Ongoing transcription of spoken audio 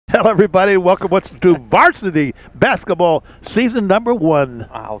Hello, everybody. Welcome to Varsity Basketball Season number 1.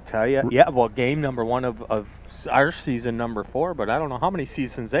 I'll tell you. Yeah, well, game number 1 of our season number 4, but I don't know how many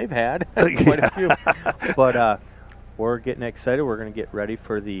seasons they've had. Quite a few. But we're getting excited. We're going to get ready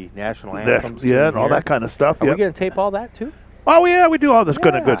for the national anthem. Yeah, and all that kind of stuff. Are we going to tape all that, too? Oh, yeah, we do all this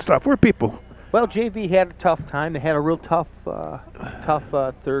kind of good stuff. We're people. Well, JV had a tough time. They had a real tough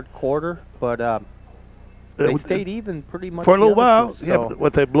third quarter, but they stayed even pretty much for a little while. So. Yeah,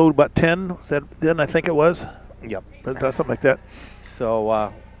 what they blew about 10 then, I think it was. Yep. Something like that.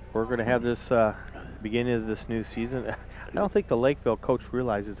 So we're going to have this beginning of this new season. I don't think the Lakeville coach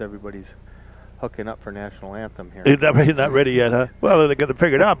realizes everybody's hooking up for national anthem here. He's not ready yet, huh? Well, they're going to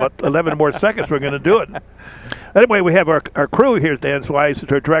figure it out. But 11 more seconds, we're going to do it. Anyway, we have our crew here. Dan Swise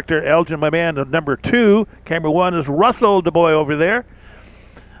is our director. Elgin, my man, number 2. Camera 1 is Russell, the boy over there.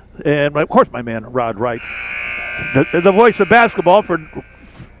 And, of course, my man, Rod Wright. The voice of basketball for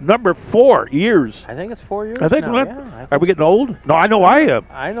number 4 years. I think it's 4 years I think. now. Are we getting old? No, I know I am.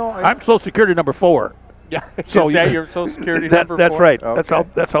 I know. I'm Social Security number 4. Yeah. So is that your Social Security number 4? That's right. Okay.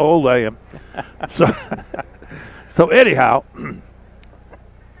 That's how old I am. So anyhow,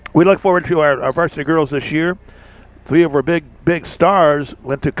 we look forward to our varsity girls this year. 3 of our big stars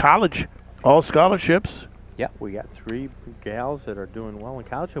went to college, all scholarships. Yeah, we got 3 gals that are doing well in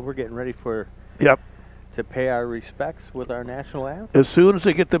college, and we're getting ready to pay our respects with our national anthem. As soon as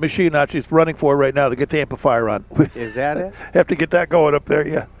they get the machine out, she's running for it right now to get the amplifier on. Is that it? Have to get that going up there,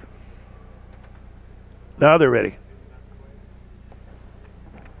 yeah. Now they're ready.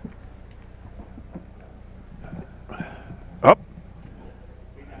 Up.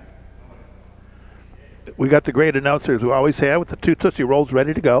 We got the great announcers we always have with the 2 Tootsie Rolls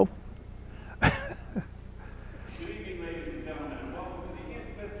ready to go.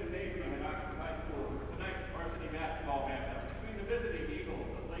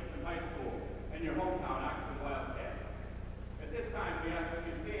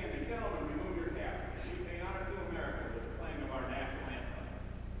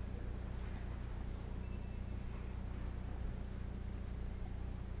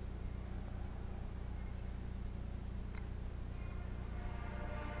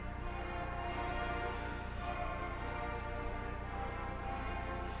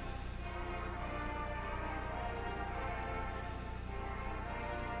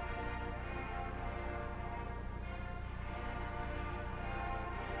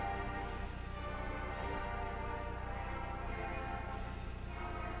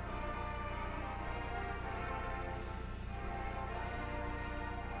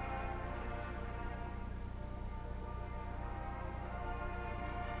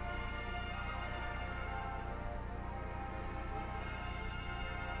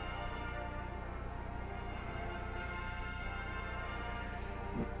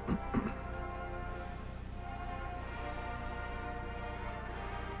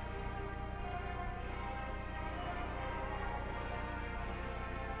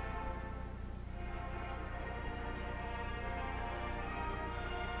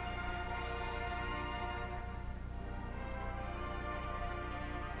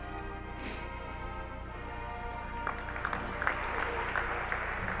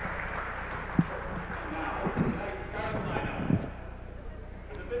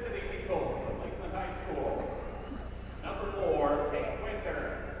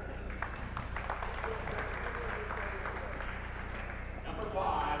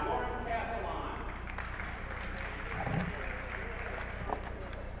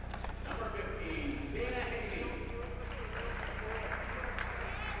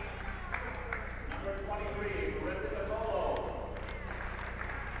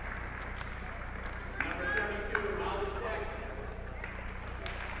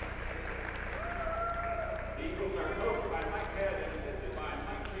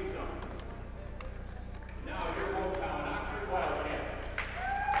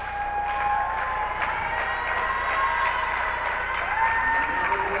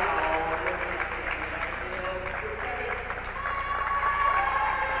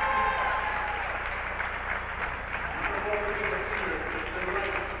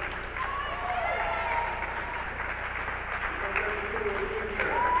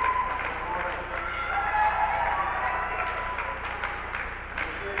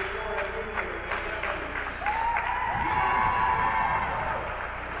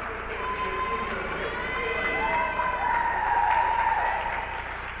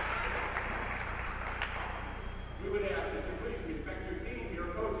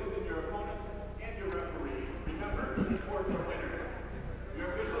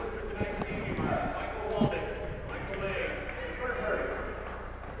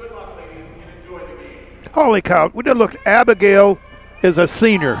 Holy cow. We did look. Abigail is a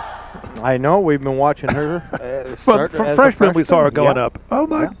senior. I know. We've been watching her. From freshman, we saw her going up. Oh,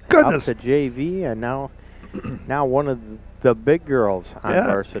 my goodness. Up to JV, and now one of the big girls on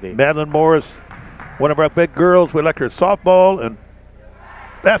varsity. Madeline Morris, one of our big girls. We like her softball and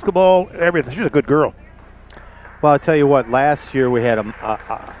basketball, everything. She's a good girl. Well, I'll tell you what. Last year we had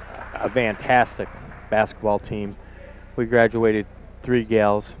a fantastic basketball team. We graduated 3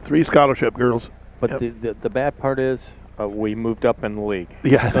 gals. 3 scholarship girls. But the bad part is we moved up in the league.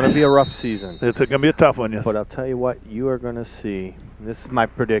 Yeah. It's going to be a rough season. It's going to be a tough one, yes. But I'll tell you what, you are going to see, this is my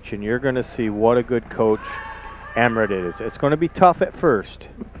prediction, you're going to see what a good coach Emmerich is. It's going to be tough at first,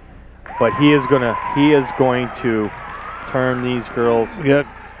 but he is going to turn these girls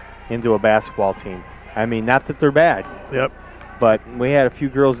into a basketball team. I mean, not that they're bad. Yep. But we had a few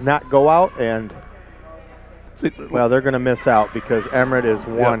girls not go out, and, well, they're going to miss out because Emmerich is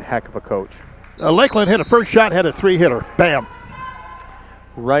one heck of a coach. Lakeland hit a first shot, had a 3-hitter. Bam.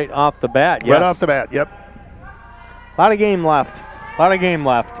 Right off the bat, yes. Right off the bat, yep. A lot of game left. A lot of game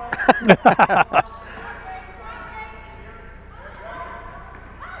left.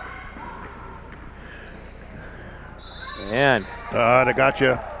 Man. They got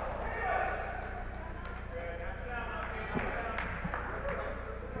you.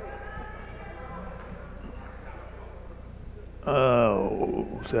 Oh,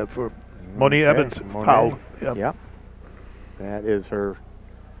 is that for Monique Evans? Foul. Yep. That is her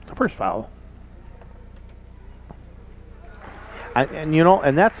first foul. And you know,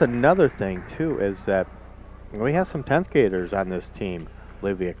 and that's another thing too, is that we have some 10th graders on this team.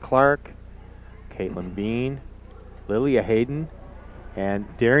 Olivia Clark, Caitlin Bean, Lilia Hayden, and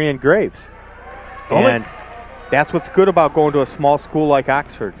Darian Graves. And that's what's good about going to a small school like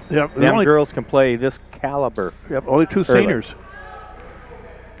Oxford. Yep. Them girls can play this caliber. Yep, only 2 seniors.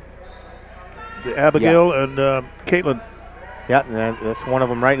 The Abigail and Caitlin. Yeah, and that's one of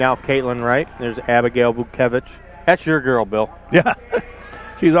them right now, Caitlin Wright. There's Abigail Bukevich. That's your girl, Bill. Yeah.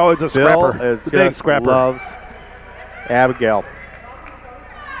 She's always a scrapper. Big scrapper. Loves Abigail.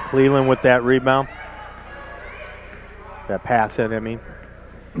 Cleveland with that rebound. That pass in, I mean.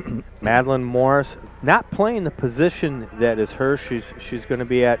 Madeline Morris not playing the position that is hers. She's going to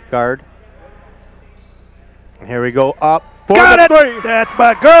be at guard. And here we go up for the 3. That's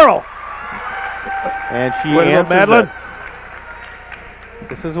my girl. And she answers Madeline.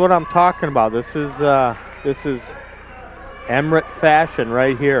 This is what I'm talking about. This is Emmerich fashion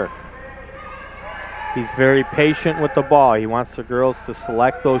right here. He's very patient with the ball. He wants the girls to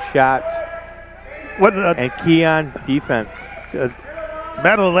select those shots and key on defense.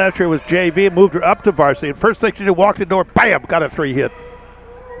 Madeline last year was JV, moved her up to varsity. And first thing she did, walked in the door, bam, got a 3 hit.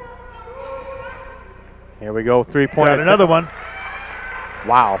 Here we go, 3-point. Got another one.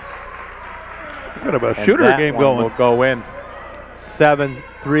 Wow. Kind of a shooter game going. Will go in.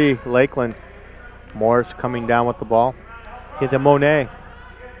 7-3 Lakeland. Morris coming down with the ball. Get to Monet.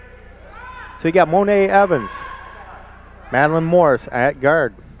 So you got Monet Evans, Madeline Morris at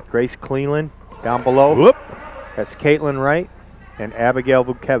guard, Grace Cleveland down below. Whoop. That's Caitlin Wright and Abigail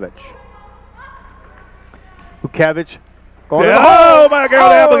Vukevich. Vukevich going to the hole. Oh my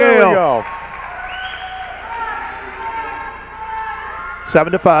God, Abigail! There we go.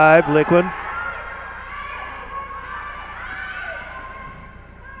 7-5 Lakeland.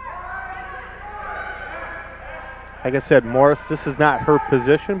 Like I said, Morris, this is not her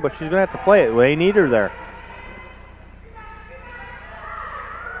position, but she's going to have to play it. They need her there.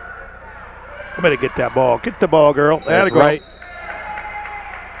 I'm going to get that ball. Get the ball, girl. That's right.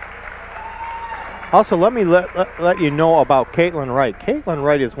 Also, let me let you know about Caitlin Wright. Caitlin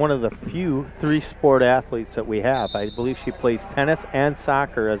Wright is one of the few 3-sport athletes that we have. I believe she plays tennis and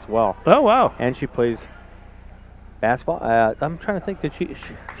soccer as well. Oh, wow. And she plays basketball. I'm trying to think that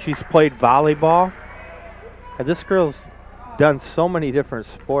she's played volleyball. And this girl's done so many different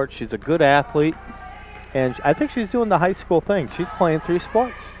sports. She's a good athlete. And I think she's doing the high school thing. She's playing 3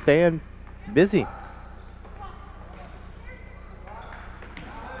 sports, staying busy.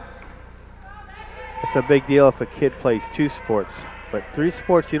 It's a big deal if a kid plays 2 sports. But 3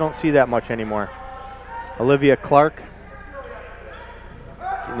 sports, you don't see that much anymore. Olivia Clark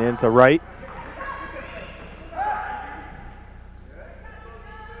getting into right.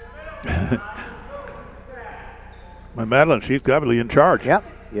 My Madeline, she's got to be in charge. Yep,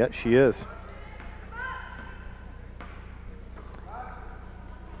 yeah, she is.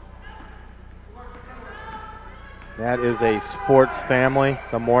 That is a sports family,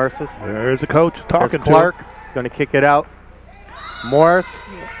 the Morrises. There's the coach talking to Clark. Going to kick it out. Morris.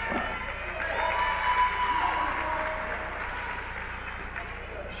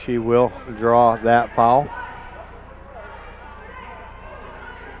 She will draw that foul.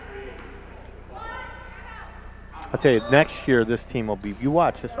 I'll tell you, next year this team will be, you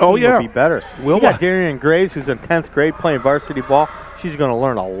watch, this team will be better. We'll you got Darian Graves, who's in 10th grade playing varsity ball. She's going to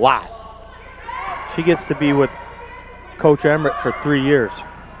learn a lot. She gets to be with Coach Emmert for 3 years.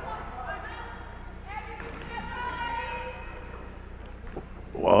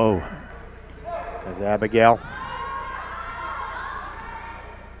 Whoa. There's Abigail.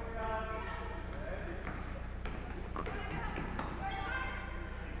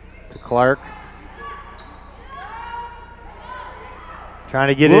 To Clark. Trying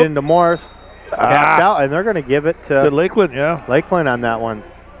to get it into Morris. Tapped out, and they're going to give it to Lakeland, yeah. Lakeland on that one.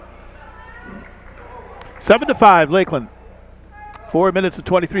 7-5, Lakeland. 4 minutes and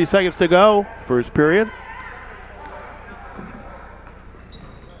 23 seconds to go, first period.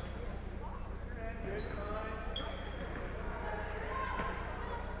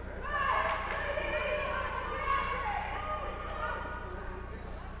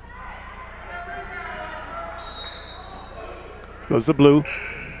 Goes the blue.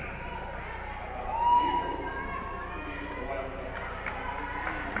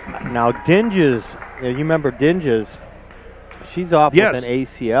 Now Dinges, you remember Dinges, she's off with an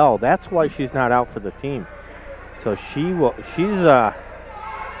ACL. That's why she's not out for the team. So she's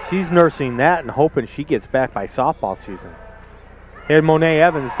nursing that and hoping she gets back by softball season. Here Monet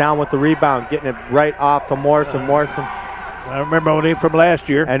Evans down with the rebound, getting it right off to Morrison. I remember Monet from last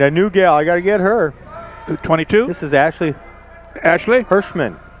year. And a new gal, I got to get her. 22? This is Ashley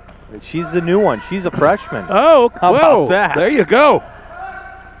Hirschman. She's the new one. She's a freshman. Oh, how about that? There you go.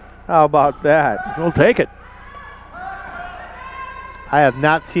 How about that? We'll take it. I have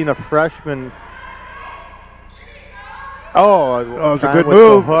not seen a freshman. Oh, it was a good with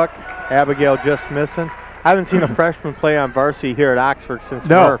move. The hook. Abigail just missing. I haven't seen a freshman play on varsity here at Oxford since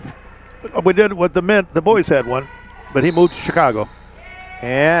Murph. We did with the men. The boys had one, but he moved to Chicago.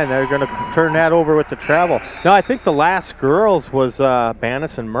 And they're going to turn that over with the travel. No, I think the last girls was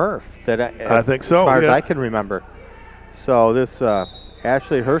Bannis and Murph. I think so. As far as I can remember. So this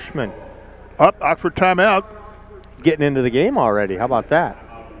Ashley Hirschman. Up, Oxford timeout. Getting into the game already. How about that?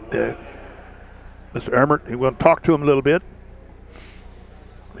 Mr. Emmert, he will talk to him a little bit.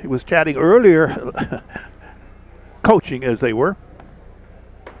 He was chatting earlier, coaching as they were.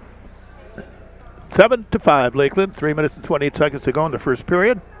 7-5, Lakeland. 3 minutes and 28 seconds to go in the first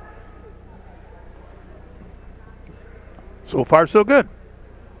period. So far, so good.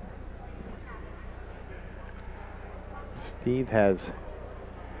 Steve has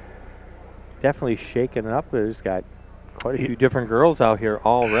definitely shaken it up. There's got quite a few different girls out here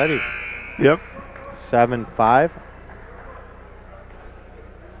already. Yep. 7-5.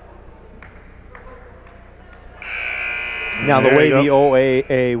 Now, the way the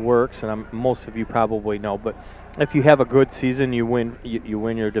OAA works, and most of you probably know, but if you have a good season, you win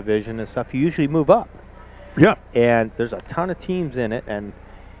your division and stuff, you usually move up. Yeah. And there's a ton of teams in it, and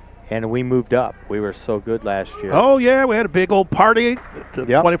we moved up. We were so good last year. Oh, yeah. We had a big old party at the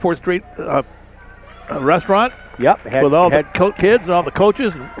 24th Street restaurant. Yep. With all the kids and all the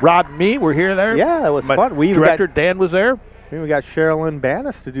coaches. And Rod and me were here there. Yeah, that was fun. Director Dan was there. We got Sherilyn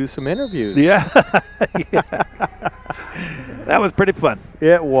Bannis to do some interviews. Yeah. That was pretty fun.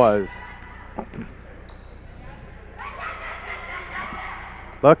 It was.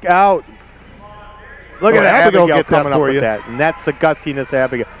 Look out. Look at Abigail coming up with that. And that's the gutsiness,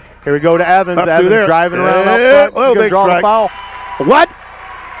 Abigail. Here we go to Evans. Evans driving around up front. She's going to draw the foul. What?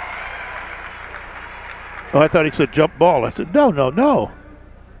 Oh, I thought he said jump ball. I said, no.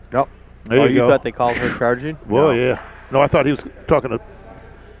 Nope. There you go. Thought they called her charging? Well, yeah. No, I thought he was talking to.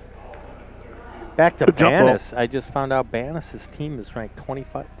 Back to Bannis. I just found out Bannis' team is ranked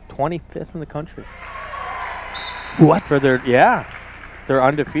 25th in the country. What? They're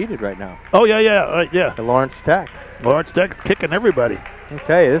undefeated right now. Oh, yeah. The Lawrence Tech. Lawrence Tech's kicking everybody. I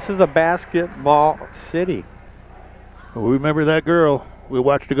tell you, this is a basketball city. Well, remember that girl we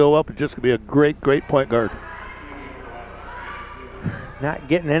watched her go up and just going to be a great, great point guard. Not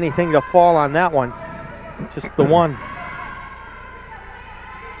getting anything to fall on that one. Just the one.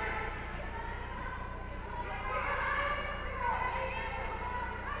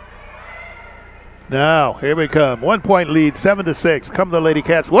 Now, here we come. 1 point lead, 7-6. Come the Lady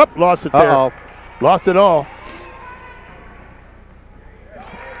Cats. Whoop, lost it there. Lost it all.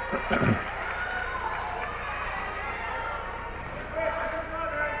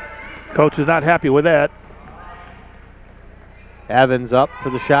 Coach is not happy with that. Evans up for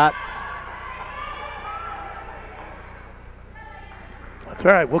the shot. That's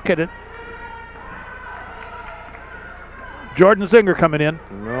all right. We'll get it. Jordan Zinger coming in.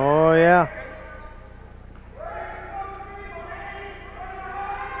 Oh, yeah.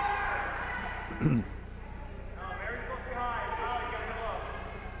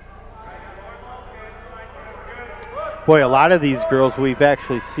 Boy, a lot of these girls, we've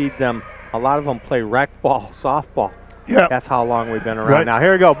actually seen them, a lot of them play rec ball, softball. Yeah. That's how long we've been around. Right. Now,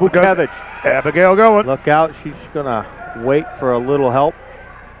 here we go, Bukevich. Abigail going. Look out, she's going to wait for a little help.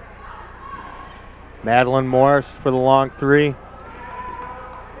 Madeline Morris for the long three.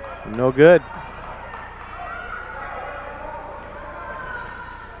 No good.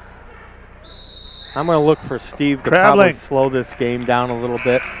 I'm going to look for Steve to probably slow this game down a little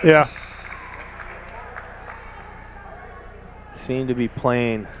bit. Yeah. Seem to be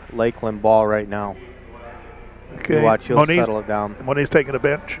playing Lakeland ball right now. Okay. Watch, he'll settle it down. Monique's taking a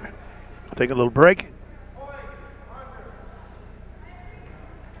bench. Take a little break.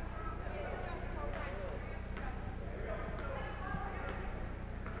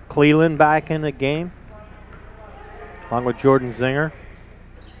 Cleland back in the game, along with Jordan Zinger.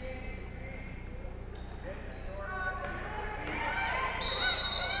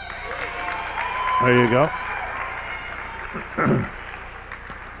 There you go.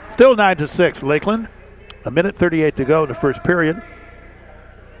 Still 9-6, Lakeland. 1:38 to go in the first period.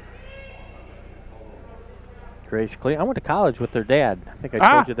 Grace Cleland. I went to college with their dad. I think I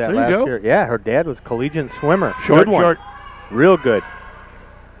told you that last year. Yeah, her dad was collegiate swimmer. Short, good one. Short. Real good.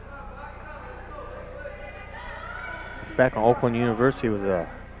 It's back when Oakland University was a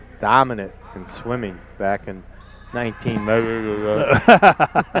dominant in swimming back in 19.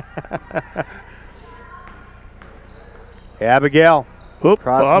 Abigail.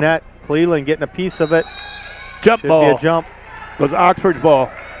 Cross off. net. Cleveland getting a piece of it. Jump Should ball. be a jump. It was Oxford's ball.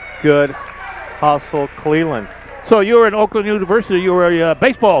 Good hustle, Cleveland. So you were in Oakland University. You were a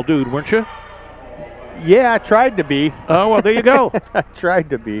baseball dude, weren't you? Yeah, I tried to be. Oh, well, there you go. I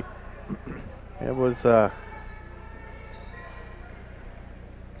tried to be. It was...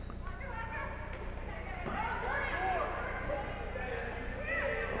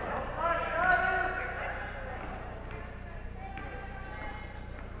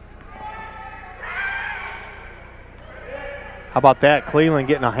 How about that? Cleveland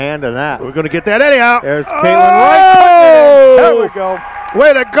getting a hand on that. We're going to get that anyhow. There's Caitlin Wright. There we go.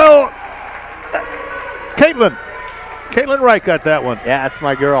 Way to go. Caitlin Wright got that one. Yeah, that's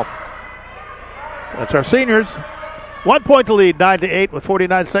my girl. That's our seniors. 1 point to lead, 9-8 with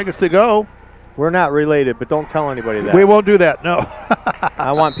 49 seconds to go. We're not related, but don't tell anybody that. We won't do that, no.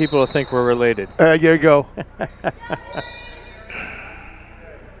 I want people to think we're related. There you go.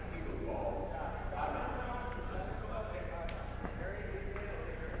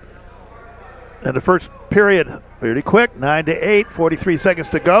 And the first period, pretty quick, 9-8, 43 seconds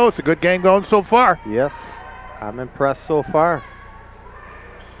to go. It's a good game going so far. Yes, I'm impressed so far.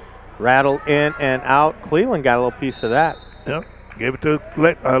 Rattle in and out. Cleveland got a little piece of that. Yep, gave it to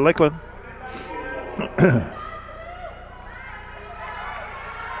Lakeland.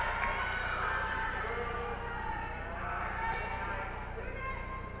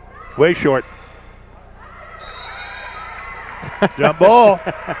 Way short. Jump ball.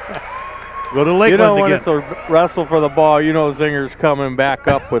 Go to Lakeland again. You know when again. it's a wrestle for the ball, you know Zinger's coming back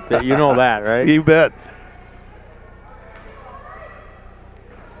up with it. You know that, right? You bet.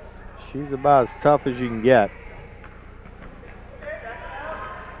 She's about as tough as you can get.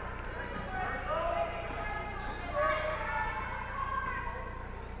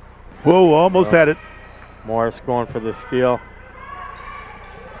 Whoa, almost had it. Morris going for the steal.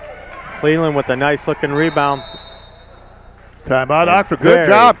 Cleveland with a nice looking rebound. Timeout, Oxford. Good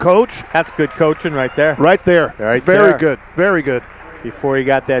job, coach. That's good coaching right there. Right there. Right Very there. good. Very good. Before he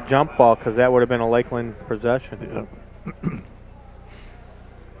got that jump ball, because that would have been a Lakeland possession. Yeah.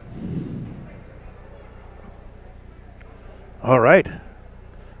 All right.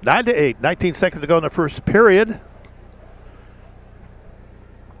 9-8. 19 seconds to go in the first period.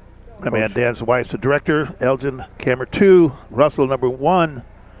 My man Dan's Weiss, the director. Elgin, camera 2. Russell, number 1.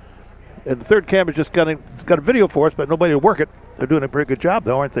 And the third camera's just got a video for us, but nobody to work it. They're doing a pretty good job,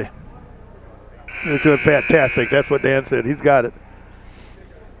 though, aren't they? They're doing fantastic. That's what Dan said. He's got it.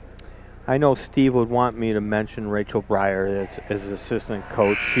 I know Steve would want me to mention Rachel Breyer as assistant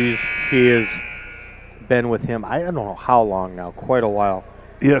coach. She has been with him, I don't know how long now, quite a while.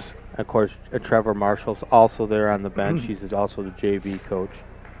 Yes. Of course, Trevor Marshall's also there on the bench. She's also the JV coach.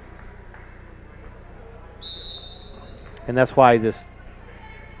 And that's why this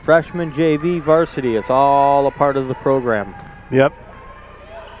freshman JV varsity is all a part of the program. Yep.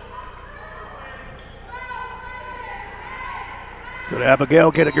 Good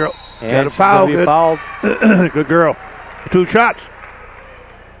Abigail, get it, girl. And got a foul. Good. Fouled. Good girl. 2 shots.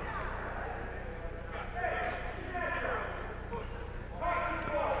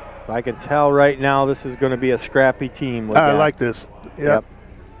 I can tell right now this is going to be a scrappy team. With I that. like this. Yep.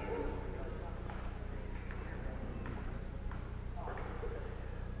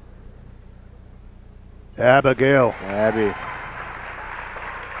 Abigail. Abby.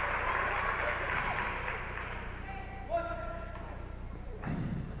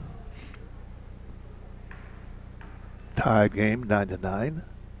 Tied game, 9-9.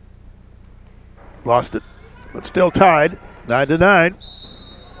 Lost it, but still tied, 9-9.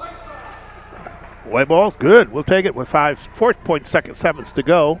 White ball, good. We'll take it with 4.2 seconds to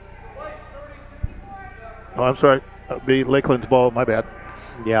go. Oh, I'm sorry. That'll be Lakeland's ball. My bad.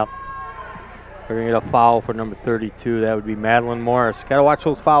 Yeah. We're going to get a foul for number 32. That would be Madeline Morris. Got to watch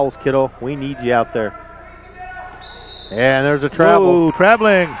those fouls, kiddo. We need you out there. And there's a travel. Ooh,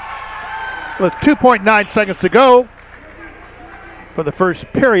 traveling. With 2.9 seconds to go for the first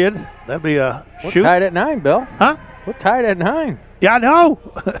period. That'd be a shoot. We're tied at 9, Bill. Huh? We're tied at 9. Yeah, I know.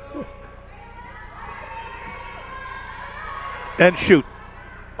 And shoot.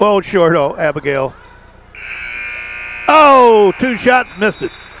 Oh, short. Oh, Abigail. Oh, 2 shots, missed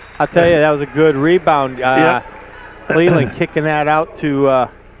it. I'll tell you, that was a good rebound. Yeah. Cleveland kicking that out to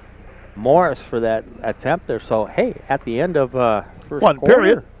Morris for that attempt there. So, hey, at the end of first One quarter,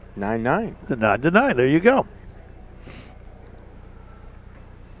 period. 9-9. 9-9. There you go.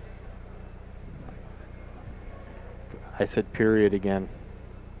 I said period again.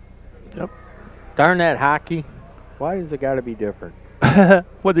 Yep. Darn that hockey. Why does it got to be different?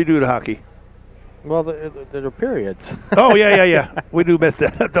 What'd they do to hockey? Well, there are periods. Oh, yeah. We do miss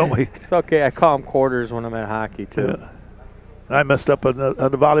that, don't we? It's okay. I call them quarters when I'm at hockey, too. Yeah. I messed up on the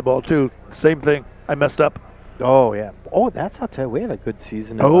volleyball, too. Same thing. I messed up. Oh, yeah. Oh, I'll tell you, we had a good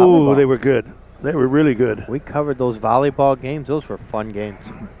season in volleyball. Oh, they were good. They were really good. We covered those volleyball games. Those were fun games.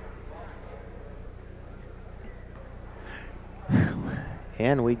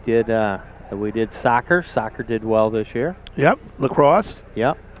 And we did soccer. Soccer did well this year. Yep. Lacrosse.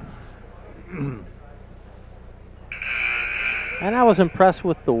 Yep. And I was impressed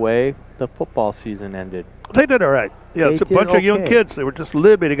with the way the football season ended. They did all right. Yeah, They it's a did bunch of young okay. kids. They were just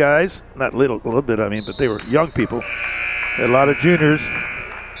little bitty guys. Not little bit, I mean, but they were young people. Had a lot of juniors.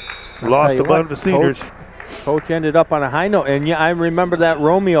 I'll Lost tell you a bunch what, of seniors. Coach ended up on a high note. And yeah, I remember that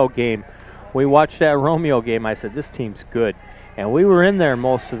Romeo game. We watched that Romeo game. I said, this team's good. And we were in there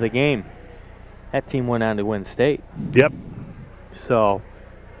most of the game. That team went on to win state. Yep. So,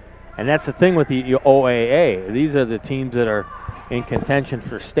 and that's the thing with the OAA. These are the teams that are in contention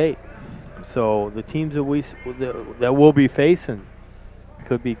for state. So the teams that we'll be facing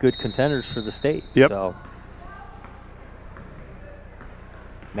could be good contenders for the state. Yep. So,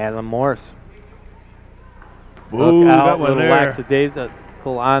 Madeline Morris. Ooh, Look got out, one little there.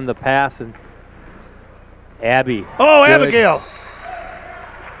 lackadaisical on the pass, and Abby. Oh, good. Abigail.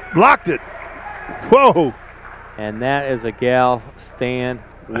 Blocked it. Whoa. And that is a gal staying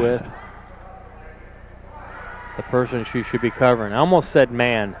with the person she should be covering. I almost said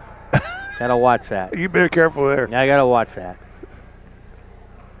man. Gotta watch that. You better careful there. I gotta watch that.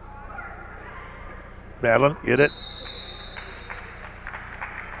 Madeline, get it.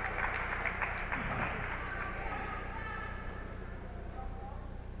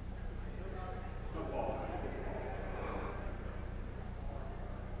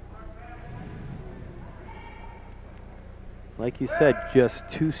 Like you said, just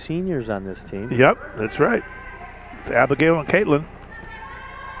 2 seniors on this team. Yep, that's right. It's Abigail and Caitlin.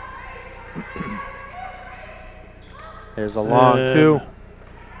 There's a long 2.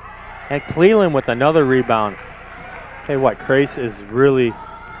 And Cleveland with another rebound. Tell you what, Crace is really,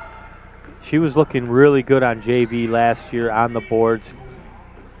 she was looking really good on JV last year on the boards.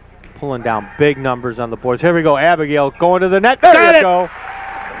 Pulling down big numbers on the boards. Here we go, Abigail going to the net. There Got you it. go.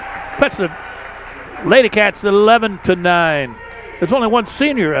 Puts the Lady Cats 11-9. There's only one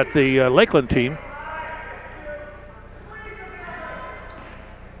senior at the Lakeland team.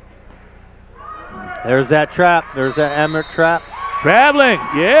 There's that trap. There's that Emmett trap. Traveling,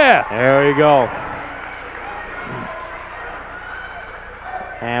 yeah. There we go.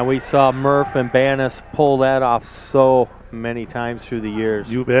 And we saw Murph and Bannis pull that off so many times through the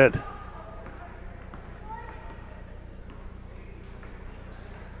years. You bet.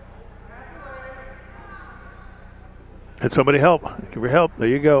 Had somebody help. Give her help. There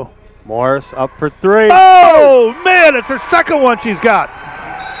you go. Morris up for 3. Oh, man, it's her second one she's got.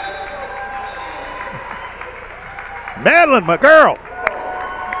 Madeline, my girl.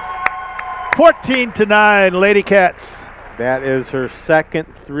 14-9, Lady Cats. That is her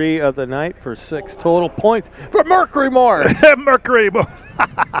second 3 of the night for 6 total points for Mercury Morris. Mercury Morris.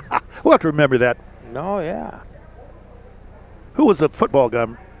 We'll have to remember that. No, yeah. Who was the football guy?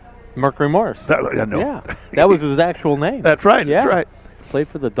 Mercury Morris. I know. Yeah, that was his actual name. That's right. Yeah. That's right. Played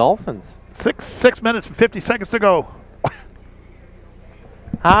for the Dolphins. 6 minutes and 50 seconds to go.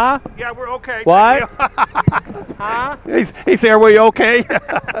 Huh? Yeah, we're okay. What? Huh? He said, "Are we okay?"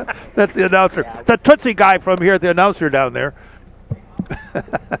 That's the announcer. Yeah. The Tootsie guy from here, the announcer down there.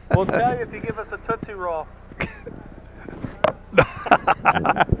 We'll tell you if you give us a Tootsie Roll.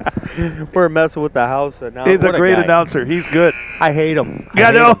 We're messing with the house. And now, He's a what great guy. announcer. He's good. I hate him. Yeah,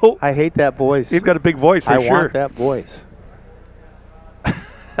 I know. I hate that voice. He's got a big voice for I sure. want that voice.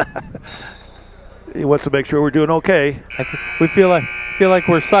 He wants to make sure we're doing okay. We feel like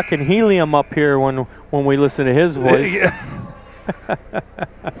we're sucking helium up here when we listen to his voice.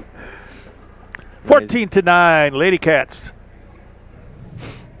 14-9, Lady Cats.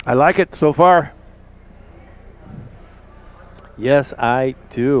 I like it so far. Yes, I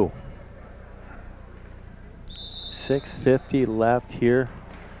do. 6:50 left here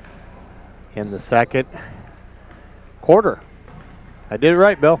in the second quarter. I did it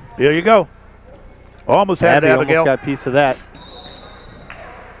right, Bill. Here you go. Almost had Abby Abigail. almost got a piece of that.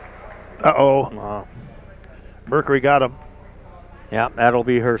 Uh-oh. Mercury got him. Yeah, that'll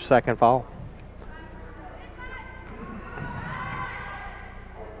be her second foul.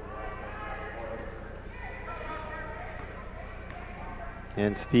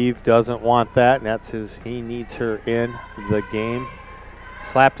 And Steve doesn't want that, and that's he needs her in the game.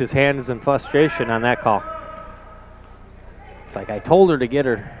 Slapped his hands in frustration on that call. It's like I told her to get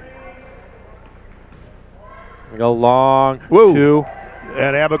her. Go long, Woo. 2.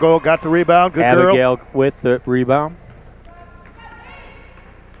 And Abigail got the rebound. Good girl. Abigail with the rebound.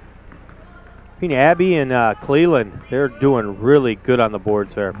 I mean, Abby and Cleveland, they're doing really good on the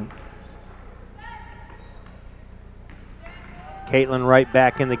boards there. Caitlin right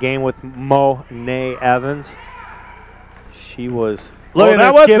back in the game with Monet Evans. She was look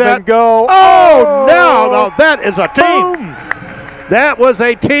at this give and go. Oh, no, that is a team. Boom. That was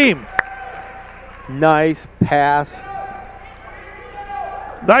a team. Nice pass.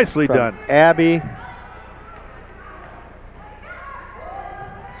 Nicely from done. Abby.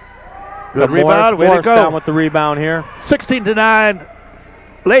 Good rebound. Way to Morris go. down with the rebound here. 16-9,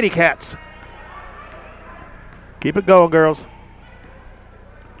 Lady Cats. Keep it going, girls.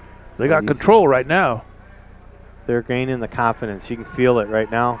 They got control right now. They're gaining the confidence. You can feel it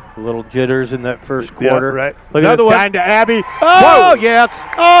right now. A little jitters in that first quarter. Yeah, right. Look at this down to Abby. Oh, Whoa! yes.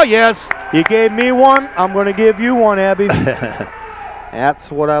 Oh, yes. You gave me one. I'm going to give you one, Abby.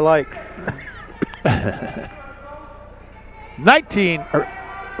 That's what I like. 19, so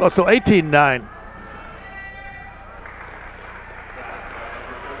 18-9.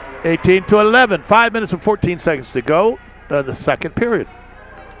 18-11. 5 minutes and 14 seconds to go. The second period.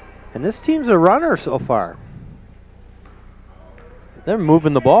 And this team's a runner so far. They're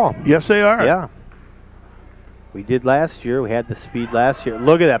moving the ball. Yes, they are. Yeah. We did last year. We had the speed last year.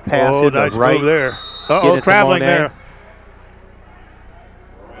 Look at that pass Oh, in nice the right. move there. Uh-oh, traveling there.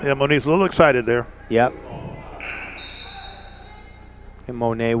 Yeah, Monique's a little excited there. Yep. And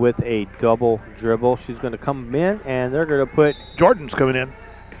Monet with a double dribble. She's going to come in, and they're going to put... Jordan's coming in.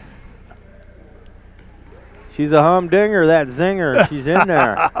 She's a humdinger, that zinger. She's in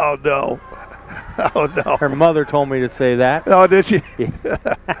there. Oh, no. Oh, no. Her mother told me to say that. Oh, did she?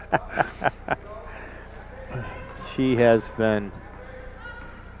 She has been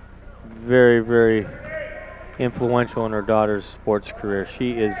very, very influential in her daughter's sports career.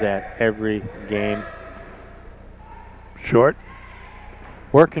 She is at every game. Short.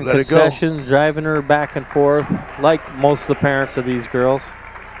 Working Let concessions, driving her back and forth, like most of the parents of these girls.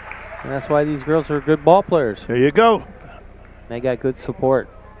 And that's why these girls are good ball players. There you go. They got good support.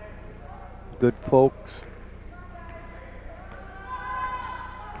 Good folks.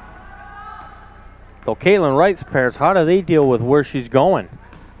 So Caitlin Wright's parents, how do they deal with where she's going?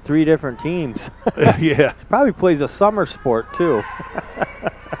 3 different teams. Yeah. She probably plays a summer sport too.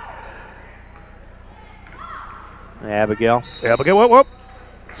 Abigail. Abigail, whoop, whoop.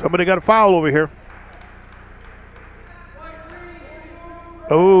 Somebody got a foul over here.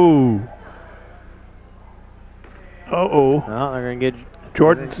 Oh. Uh-oh. Well, they're going to get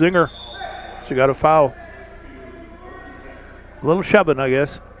Jordan Zinger. She got a foul. A little shoving, I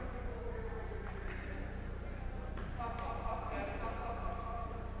guess.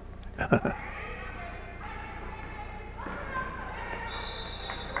 A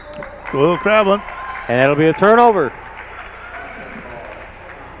little traveling. And it'll be a turnover.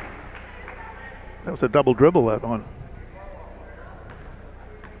 That was a double dribble, that one.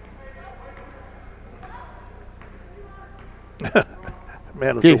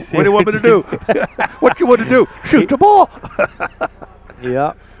 Man, what do you want me to do? What you want to do? Shoot the ball.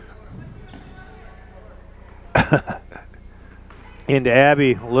 Yep. Into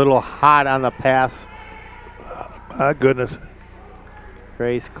Abby, a little hot on the pass. My goodness.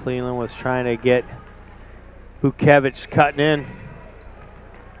 Grace Cleveland was trying to get Bukevich cutting in.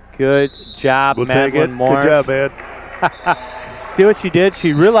 Good job, Madeline Morris. Good job, man. See what she did?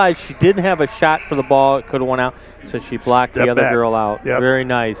 She realized she didn't have a shot for the ball. It could have went out, so she blocked the other girl out. Yep. Very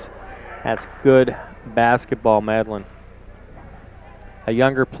nice. That's good basketball, Madeline. A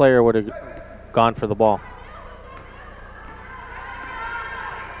younger player would have gone for the ball.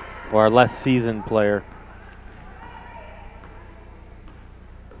 Or a less seasoned player.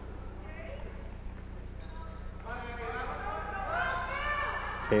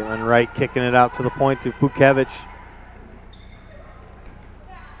 Caitlin Wright kicking it out to the point to Bukevich.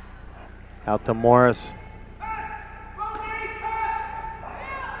 Out to Morris.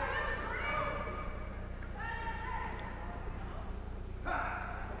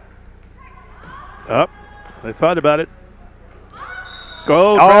 Up. They thought about it.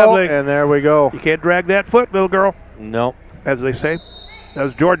 Go traveling. And there we go. You can't drag that foot, little girl. Nope. As they say. That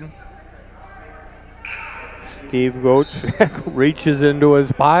was Jordan. Steve Goetz reaches into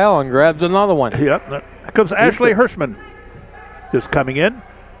his pile and grabs another one. Yep. There comes Ashley Hirschman. Just coming in.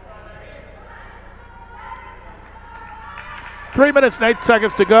 3 minutes and 8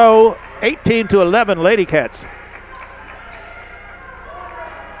 seconds to go. 18-11 Lady Cats.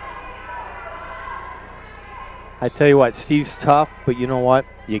 I tell you what, Steve's tough, but you know what?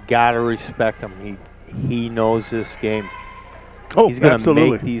 You got to respect him. He knows this game. Oh, he's going to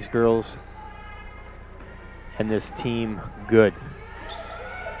absolutely. make these girls and this team good.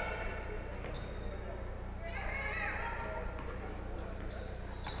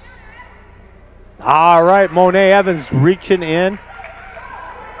 All right, Monet Evans reaching in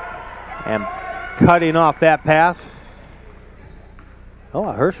and cutting off that pass. Oh,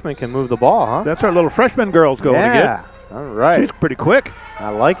 Hirschman can move the ball, huh? That's our little freshman girls going again. Yeah, all right. She's pretty quick. I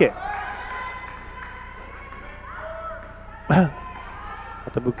like it. Out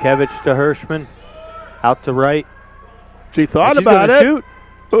to Bukevich to Hirschman. Out to Wright. She thought about it. Shoot.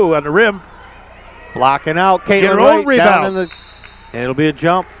 Ooh, on the rim. Blocking out. Get her Caitlin own Wright down in rebound. and it'll be a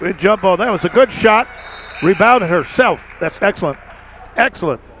jump. Good jump ball. That was a good shot. Rebounded herself. That's excellent.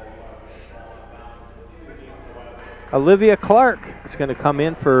 Excellent. Olivia Clark is going to come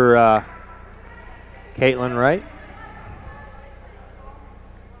in for Caitlin Wright.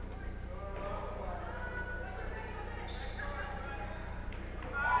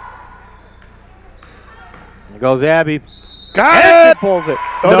 There goes Abby. Got and it! She pulls it.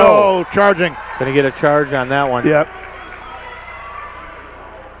 Oh, no, charging. Going to get a charge on that one. Yep.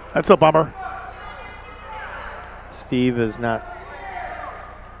 That's a bummer. Steve is not.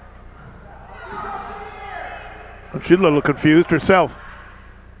 She's a little confused herself.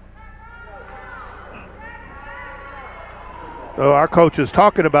 Oh, our coach is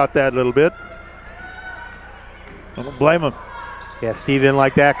talking about that a little bit. I don't blame him. Yeah, Steve didn't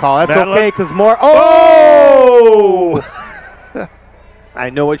like that call. That's Madeline. okay because more. Oh! I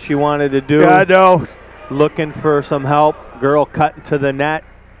know what she wanted to do. Yeah, I know. Looking for some help. Girl cutting to the net.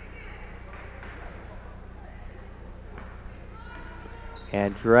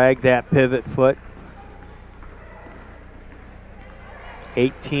 And drag that pivot foot.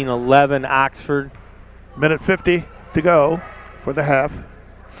 18-11 Oxford. Minute 50 to go for the half.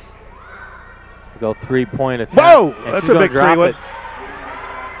 Go 3-point attempt. Whoa! And That's she's a gonna big drop three-one. it.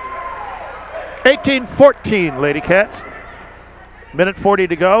 18-14 Lady Cats. Minute 40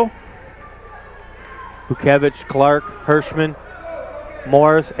 to go. Bukevich, Clark, Hirschman,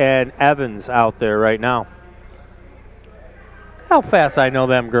 Morris, and Evans out there right now. How fast I know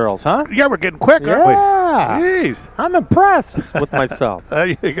them girls, huh? Yeah, we're getting quick, aren't we? Jeez. I'm impressed with myself. There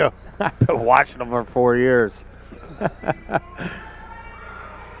you go. I've been watching them for 4 years.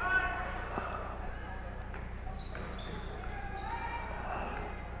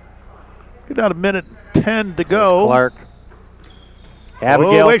 Get out a minute 10 to go. There's Clark.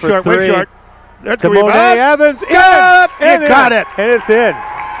 Abigail way for short, three. way short. That's To a Monet rebound. Evans. Got it. And You got it. And it's in.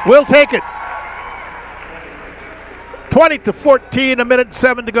 We'll take it. 20-14, a minute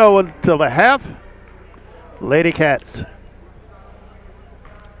 7 to go until the half. Lady Cats.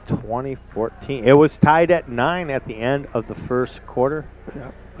 2014. It was tied at 9 at the end of the first quarter.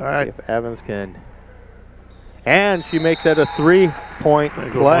 Yep. All right. See if Evans can. And she makes it a 3-point There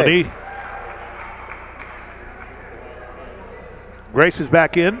you go, play. Monique. Grace is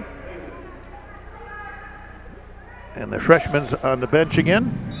back in. And the freshman's on the bench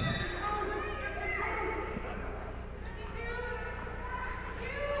again.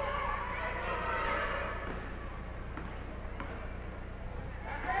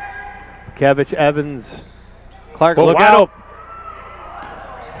 Kevich, Evans, Clark, Oh, look wide out. open.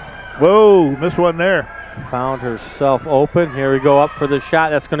 Whoa, missed one there. Found herself open. Here we go, up for the shot.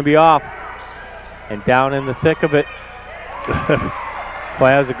 That's going to be off. And down in the thick of it. Boy,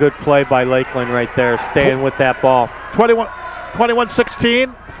 that was a good play by Lakeland right there, staying with that ball.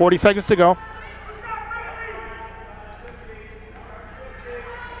 21-16, 40 seconds to go.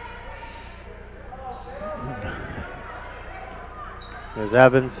 There's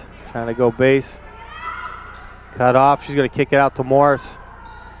Evans trying to go base. Cut off. She's going to kick it out to Morris.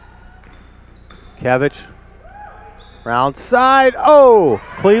 Kevich. Round side. Oh!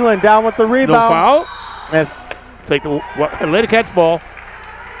 Cleveland down with the rebound. No foul. Yes. Take the Lady Cats ball.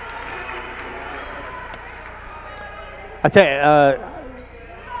 I tell you,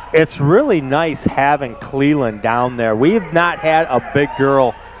 it's really nice having Cleveland down there. We've not had a big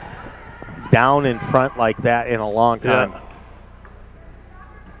girl down in front like that in a long time. Yeah.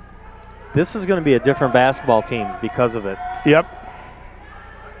 This is going to be a different basketball team because of it. Yep.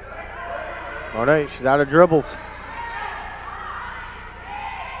 All right, she's out of dribbles.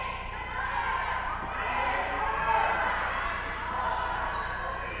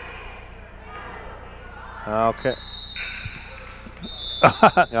 Okay.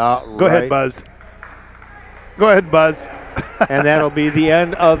 Go ahead, Buzz. Go ahead, Buzz. And that'll be the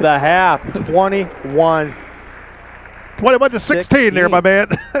end of the half. 21-16 there, my man.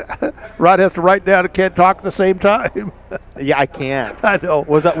 Rod has to write down and can't talk at the same time. Yeah, I can't. I know.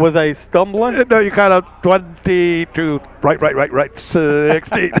 Was I stumbling? No, you kind of 22, right,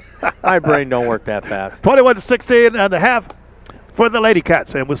 16. My brain don't work that fast. 21-16 and a half for the Lady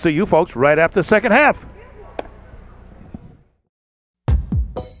Cats. And we'll see you folks right after the second half.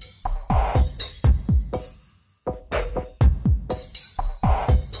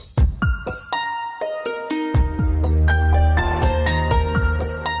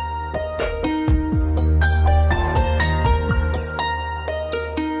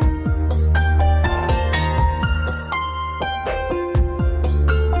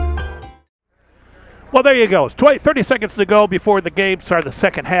 Well, there you go. It's 30 seconds to go before the game starts the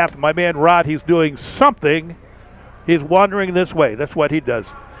second half. My man Rod, he's doing something. He's wandering this way. That's what he does.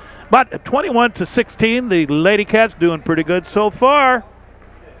 But at 21-16, the Lady Cats doing pretty good so far.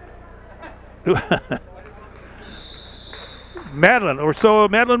 Madeline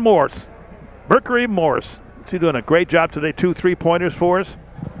Morse. Mercury Morse. She's doing a great job today. 2 3-pointers for us.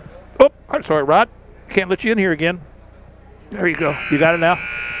 Oh, I'm sorry, Rod. Can't let you in here again. There you go. You got it now?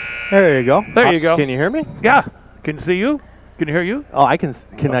 There you go. There you go. Can you hear me? Yeah. Can you see you? Can you hear you? Oh, I can.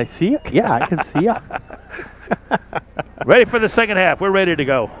 Can I see it? Yeah, I can see it. Ready for the second half. We're ready to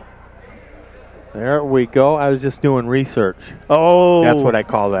go. There we go. I was just doing research. Oh. That's what I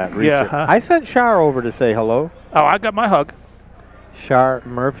call that, research. Yeah, huh? I sent Shar over to say hello. Oh, I got my hug. Shar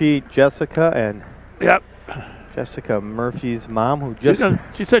Murphy, Jessica, and Yep. Jessica Murphy's mom, who just...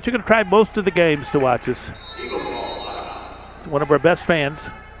 She said she's going to try most of the games to watch us. She's one of our best fans.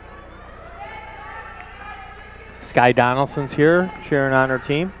 Sky Donaldson's here, cheering on her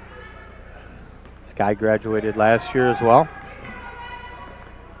team. Sky graduated last year as well.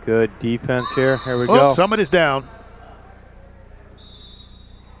 Good defense here. Here we go. Somebody's down.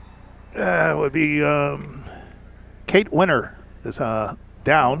 It would be Kate Winter is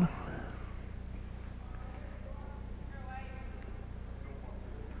down.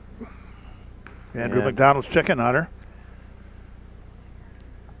 Andrew McDonald's checking on her.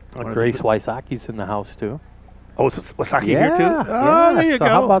 Grace Wysocki's in the house, too. Oh, is Wasaki here, too? Yeah, There you so go.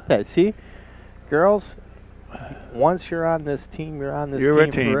 how about that? See, girls, once you're on this team, you're on this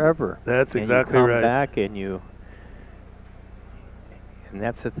team forever. That's and exactly you come right. back and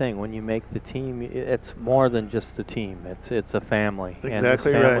that's the thing. When you make the team, it's more than just a team. It's a family. Exactly and this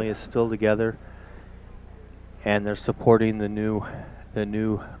family right. is still together, and they're supporting the new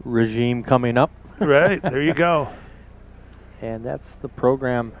regime coming up. Right, there you go. And that's the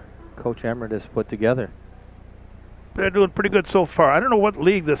program Coach Emmert has put together. They're doing pretty good so far. I don't know what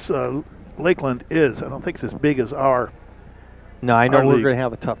league this Lakeland is. I don't think it's as big as our. No, I know our we're league. going to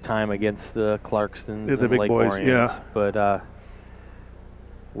have a tough time against the Clarkstons The and big Lake boys, Orients, yeah. But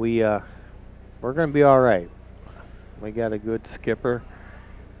we're going to be all right. We got a good skipper,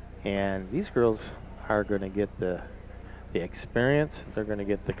 and these girls are going to get the experience. They're going to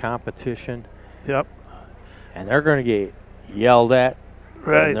get the competition. Yep. And they're going to get yelled at.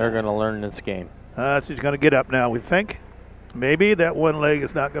 Right. And they're going to learn this game. She's going to get up now, we think. Maybe that one leg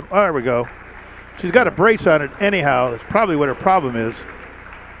is not going to. Oh, there we go. She's got a brace on it anyhow. That's probably what her problem is.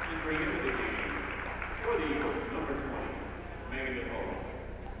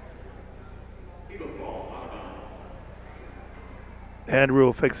 Andrew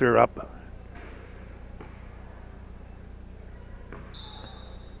will fix her up.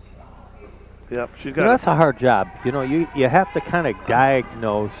 Yep, she's You got. know, that's a hard job. You know, you have to kind of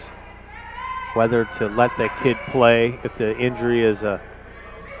diagnose whether to let the kid play if the injury is a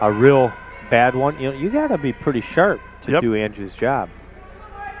real bad one. You know, you got to be pretty sharp to do Angie's job.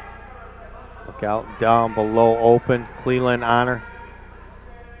 Look out down below, open. Cleveland on her.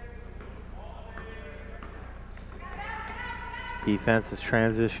 Defense is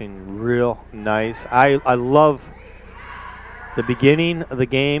transitioning real nice. I love the beginning of the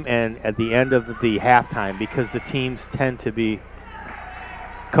game and at the end of the halftime because the teams tend to be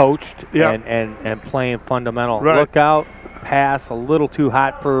coached and playing fundamental. Right. Look out, pass a little too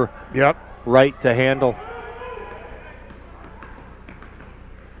hot for Wright to handle.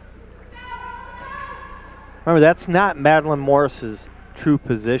 Remember, that's not Madeline Morris's true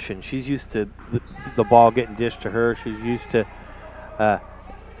position. She's used to the ball getting dished to her. She's used to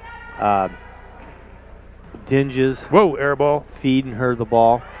Dinges air ball. Feeding her the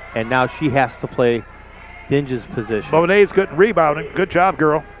ball, and now she has to play Dinges' position. Monet's good rebounding. Good job,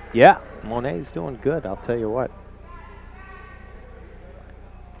 girl. Yeah, Monet's doing good, I'll tell you what.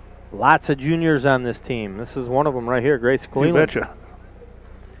 Lots of juniors on this team. This is one of them right here, Grace Cleveland. You betcha.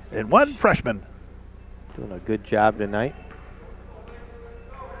 And one freshman. Doing a good job tonight.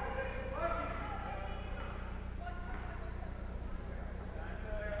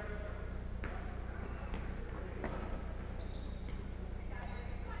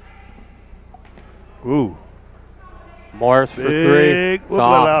 Ooh. Morris for three. Big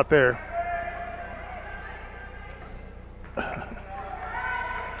off. Out there.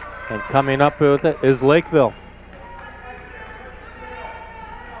 And coming up with it is Lakeville.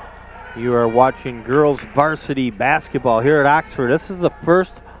 You are watching girls varsity basketball here at Oxford. This is the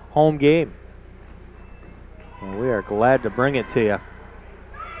first home game. And we are glad to bring it to you.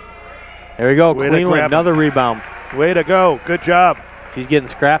 There we go, Cleveland, another rebound. Way to go, good job. She's getting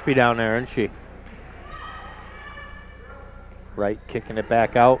scrappy down there, isn't she? Right, kicking it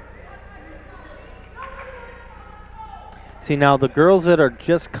back out. See, now the girls that are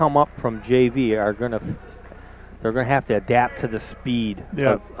just come up from JV are they're going to have to adapt to the speed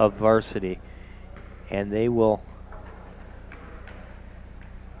of varsity, and they will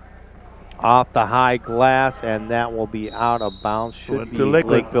off the high glass, and that will be out of bounds. Should be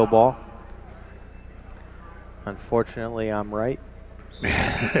Lakeville ball. Unfortunately, I'm right.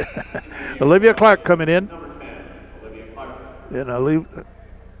 Olivia Clark coming in. Then I'll leave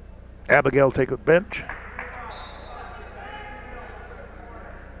Abigail take a bench.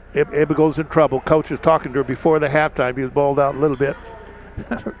 Abigail's in trouble. Coach is talking to her before the halftime. He was balled out a little bit.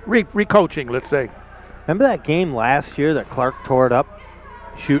 Re-coaching, let's say. Remember that game last year that Clark tore it up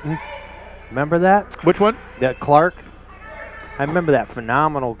shooting? Remember that? Which one? That Clark. I remember that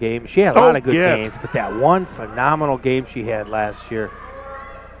phenomenal game. She had a lot of good games, but that one phenomenal game she had last year.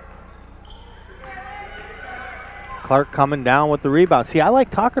 Clark coming down with the rebound. See, I like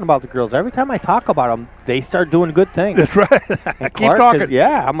talking about the girls. Every time I talk about them, they start doing good things. That's right. And Clark talking.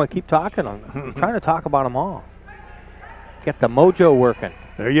 Yeah, I'm going to keep talking. I'm trying to talk about them all. Get the mojo working.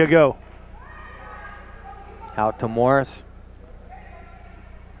 There you go. Out to Morris.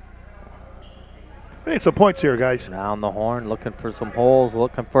 Made some points here, guys. Down the horn, looking for some holes,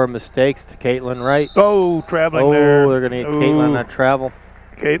 looking for mistakes to Caitlin Wright. Oh, traveling there. Oh, they're going to get Caitlin on travel.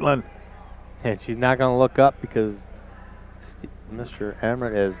 Caitlin. And she's not going to look up because Mr.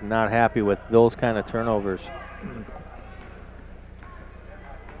 Emmert is not happy with those kind of turnovers.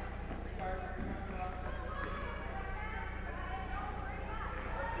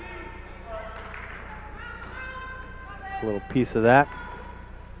 A little piece of that.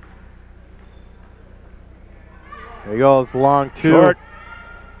 There you go. It's long two. Short.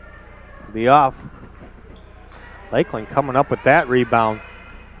 Be off. Lakeland coming up with that rebound.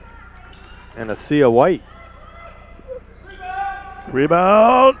 And a sea of white.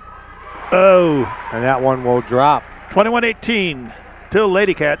 Rebound. Oh. And that one will drop. 21-18. Till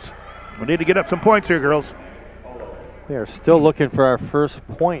Lady Cats. We need to get up some points here, girls. We are still looking for our first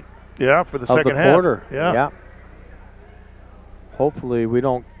point. Yeah, for the second half. Quarter. Yeah. Hopefully we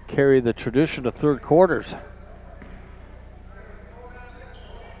don't carry the tradition of third quarters.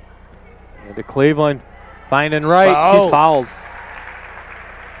 Into Cleveland. Finding Wright. Foul. She's fouled.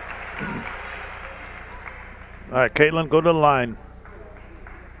 All right, Caitlin, go to the line.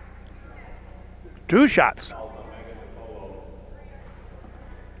 2 shots.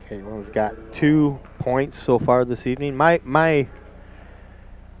 Caitlin's got 2 points so far this evening. My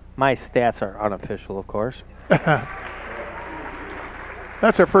stats are unofficial, of course. That's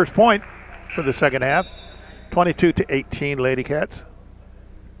her first point for the second half. 22-18, Lady Cats.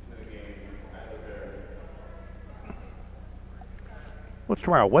 What's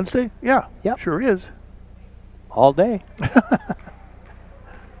tomorrow? Wednesday? Yeah. Yep. Sure is. All day. All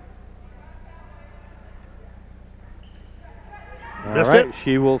Missed right, it.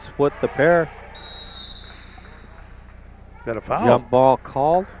 she will split the pair. Got a foul. Jump ball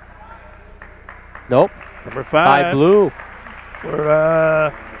called. Nope. Number 5. By blue.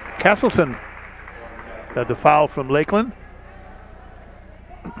 For Castleton. Got the foul from Lakeland.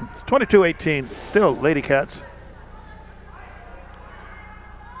 It's 22-18. Still Lady Cats.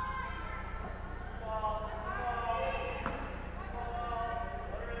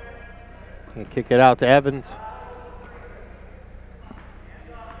 And kick it out to Evans.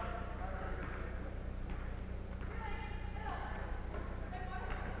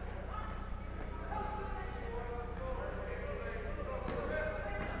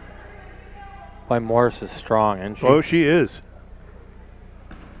 By Morris is strong, isn't she? Oh, she is.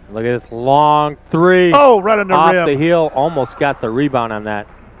 Look at this long three. Oh, right on the off rim. the heel. Almost got the rebound on that.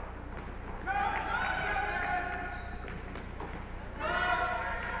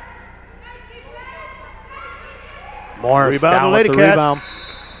 Morris Rebound down to with Lady the Cats. rebound.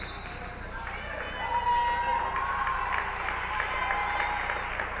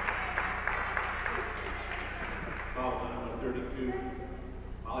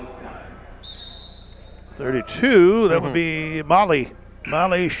 That would be Molly.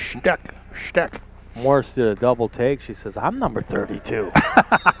 Molly Steck. Morris did a double take. She says, I'm number 32.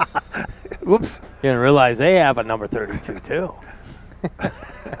 Whoops. Didn't realize they have a number 32 too.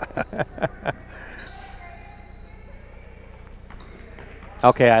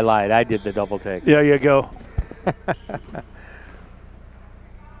 Okay, I lied. I did the double take. There you go.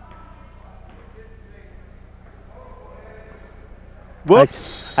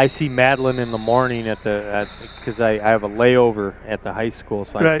 Whoops. I see Madeline in the morning because I have a layover at the high school,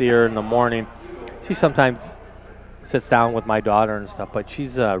 so I see her in the morning. She sometimes sits down with my daughter and stuff, but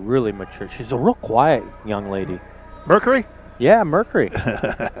she's really mature. She's a real quiet young lady. Mercury? Yeah, Mercury.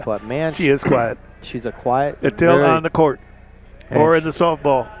 But man, she is quiet. She's a quiet. Until on the court or in the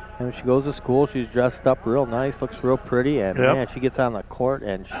softball. And when she goes to school, she's dressed up real nice, looks real pretty, and man, she gets on the court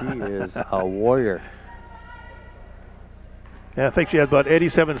and she is a warrior. Yeah, I think she has about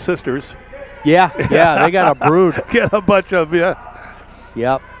 87 sisters. Yeah, they got a brood. Get a bunch of, yeah.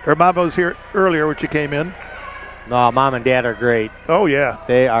 Yep. Her mom was here earlier when she came in. No, Mom and Dad are great. Oh, yeah.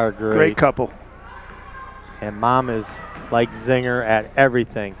 They are great. Great couple. And Mom is like Zinger at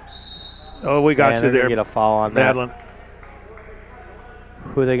everything. Oh, we got you there. They're going to get a foul on Madeline. that.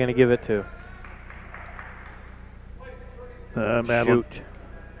 Who are they going to give it to? Madeline. Shoot.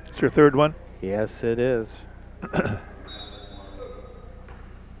 It's her third one? Yes, it is.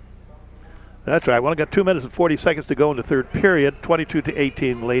 That's right. Well, I got 2 minutes and 40 seconds to go in the third period.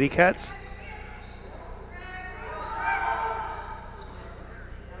 22-18 Lady Cats.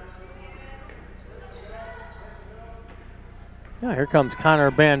 Now here comes Connor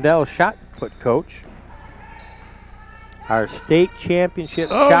Bandel, shot put coach. Our state championship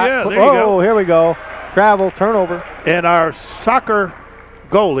shot put. Oh, here we go. Travel, turnover. And our soccer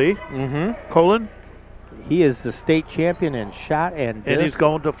goalie, Colin. He is the state champion in shot and disc. And he's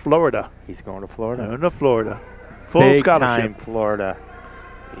going to Florida. He's going to Florida. Going to Florida. Full Big scholarship. time Florida.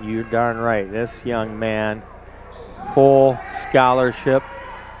 You're darn right. This young man, full scholarship.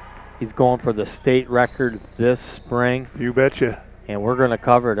 He's going for the state record this spring. You betcha. And we're going to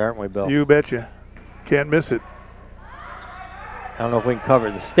cover it, aren't we, Bill? You betcha. Can't miss it. I don't know if we can cover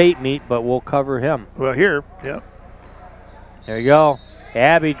the state meet, but we'll cover him. Well, here, yeah. There you go.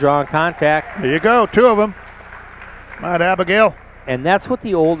 Abby drawing contact. There you go, 2 of them. Not Abigail. And that's what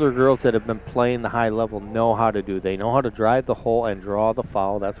the older girls that have been playing the high level know how to do. They know how to drive the hole and draw the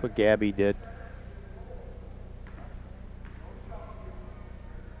foul. That's what Gabby did.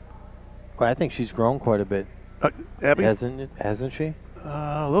 Well, I think she's grown quite a bit. Abby? Hasn't she?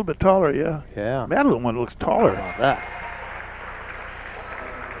 A little bit taller, yeah. Yeah. Madeline one looks taller. How about that?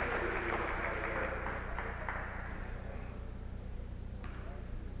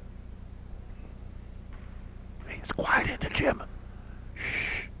 It's quiet in the gym.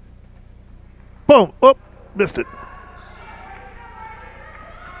 Shh. Boom. Oh, missed it.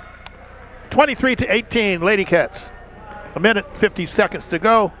 23-18, Lady Cats. 1 minute, 50 seconds to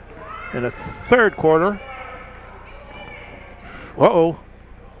go in the third quarter. Uh-oh.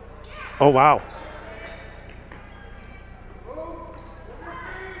 Oh, wow.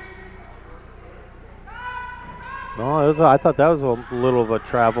 No, I thought that was a little of a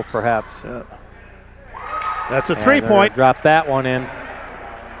travel, perhaps. Yeah. That's a 3-point. Drop that one in.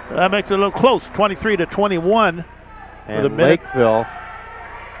 That makes it a little close, 23-21. And Lakeville.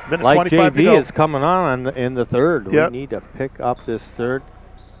 Minute like 25 to JV go. is coming on in the third. Yep. We need to pick up this third.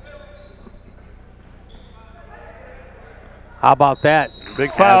 How about that?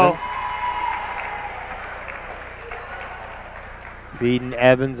 Big foul. Evans. Feeding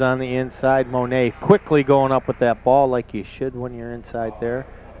Evans on the inside. Monet quickly going up with that ball like you should when you're inside there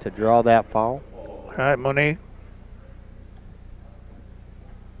to draw that foul. All right, Monet.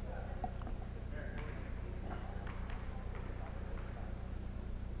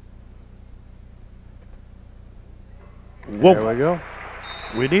 Whoa. There we go.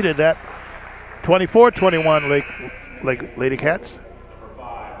 We needed that. 24-21 Lady Cats.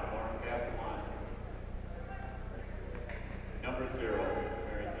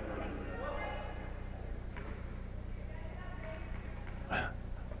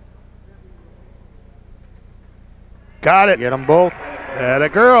 Got it. Get them both. That a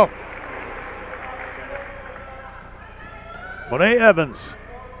girl. Monet Evans.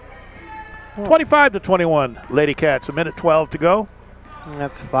 25-21 Lady Cats. A minute 12 to go. And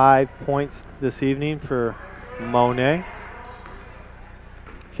that's 5 points this evening for Monet.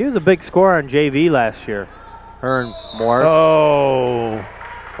 She was a big scorer on JV last year. Her and Morris. Oh.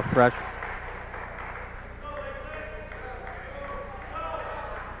 A fresh.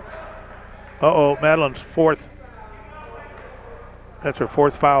 Uh-oh, Madeline's fourth. That's her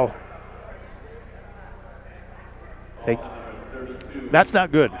fourth foul. That's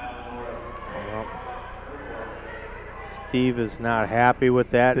not good. Steve is not happy with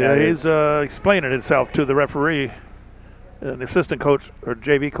that. Yeah, he's explaining himself to the referee. The assistant coach or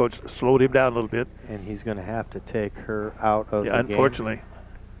JV coach slowed him down a little bit. And he's going to have to take her out of the unfortunately. game.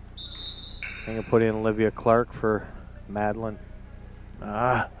 I'm going to put in Olivia Clark for Madeline.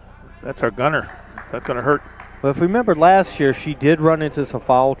 That's our gunner. That's going to hurt. Well, if we remember last year, she did run into some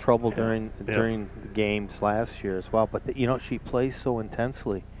foul trouble during the games last year as well. But, she plays so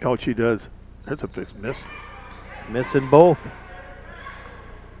intensely. Oh, she does. That's a fixed miss. Missing both.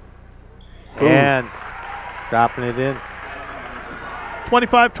 Ooh. And dropping it in.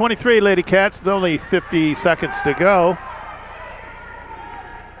 25-23 Lady Cats. There's only 50 seconds to go.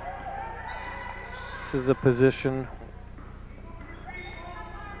 This is a position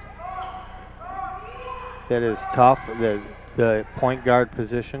that is tough, the point guard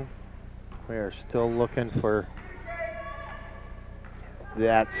position. We are still looking for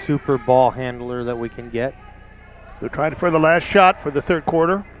that super ball handler that we can get. They're trying for the last shot for the third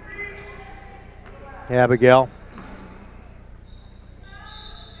quarter. Abigail.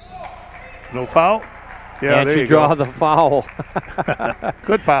 No foul? Yeah, and there she you draw go. the foul.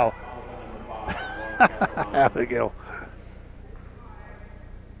 Good foul. Abigail.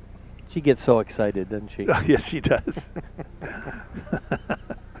 She gets so excited, doesn't she? Yes, she does.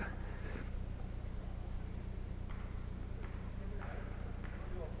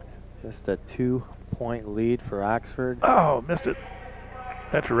 Just a 2-point lead for Oxford. Oh, missed it.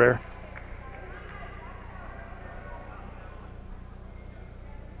 That's rare.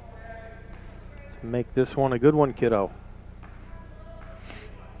 Let's make this one a good one, kiddo.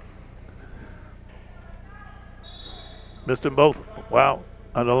 Missed them both. Wow.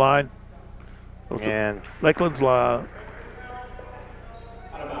 On the line. And Lakeland's law.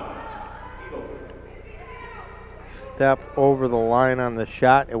 Step over the line on the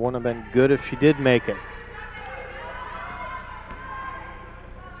shot. It wouldn't have been good if she did make it.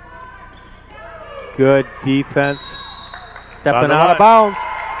 Good defense. Stepping out of bounds.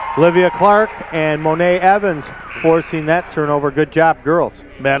 Olivia Clark and Monet Evans forcing that turnover. Good job, girls.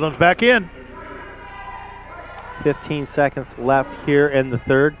 Madeline's back in. 15 seconds left here in the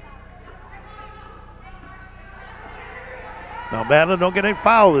third. Now Madeline don't get any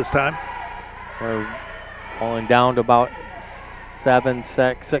foul this time. We're only down to about 6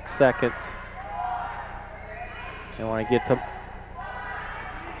 seconds. They want to get to,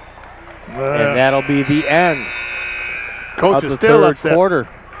 and that'll be the end Coach of is the still third upset. quarter.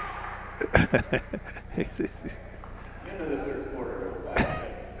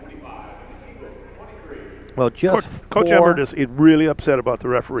 Well, just Coach Emmert is really upset about the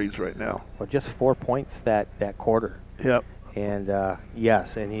referees right now. Well, just 4 points that quarter. Yep. And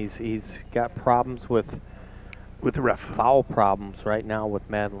yes, and he's got problems with the ref. Foul problems right now with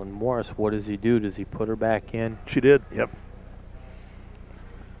Madeline Morris. What does he do? Does he put her back in? She did. Yep.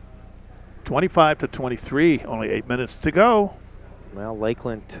 25-23. Only 8 minutes to go. Well,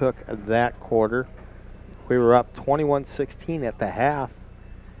 Lakeland took that quarter. We were up 21-16 at the half.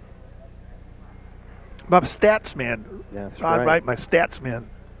 My stats man. That's right. My stats man.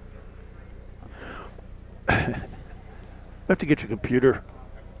 You have to get your computer.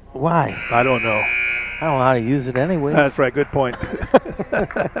 Why? I don't know. I don't know how to use it anyways. That's right. Good point.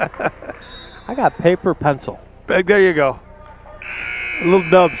 I got paper, pencil. There you go. Little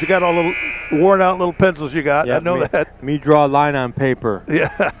nubs. You got all little worn out little pencils you got. Yep, I know that. Me draw a line on paper.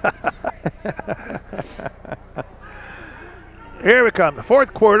 Yeah. Here we come. The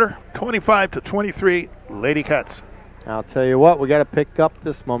fourth quarter, 25-23, Lady Cats. I'll tell you what, we got to pick up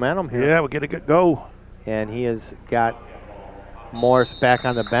this momentum here. Yeah, we're going to get go. And he has got Morris back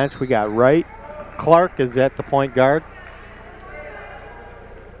on the bench. We got Wright. Clark is at the point guard.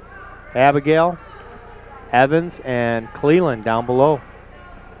 Abigail, Evans, and Cleland down below.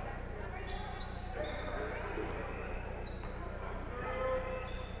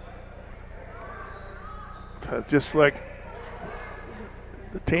 Just like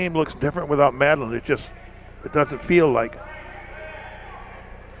the team looks different without Madeline. It doesn't feel like.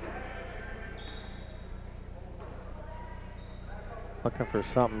 Looking for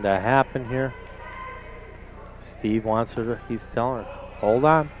something to happen here. Steve wants her to, he's telling her, hold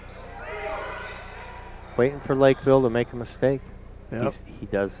on. Waiting for Lakeville to make a mistake. Yep. He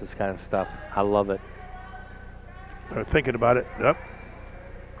does this kind of stuff. I love it. They're thinking about it. Yep.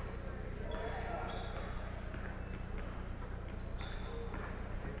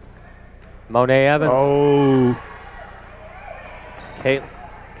 Monet Evans. Oh.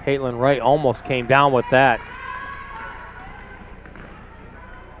 Caitlin Wright almost came down with that.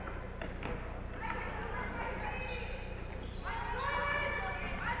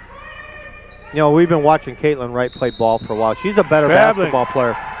 You know, we've been watching Caitlin Wright play ball for a while. She's a better basketball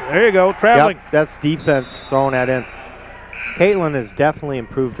player. There you go, traveling. Yep, that's defense throwing that in. Caitlin has definitely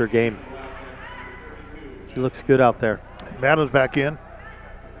improved her game. She looks good out there. Madeline's back in.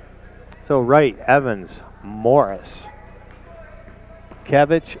 So Wright, Evans, Morris,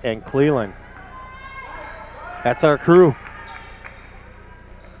 Kevich, and Cleland. That's our crew.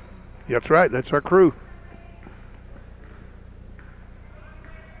 That's right. That's our crew.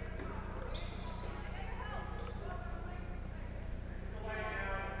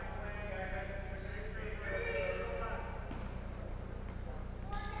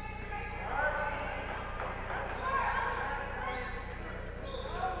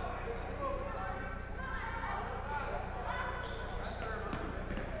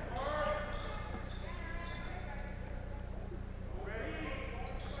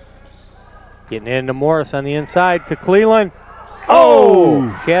 Getting into Morris on the inside to Cleland. Oh!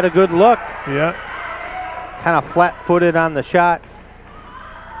 She had a good look. Yeah. Kind of flat-footed on the shot.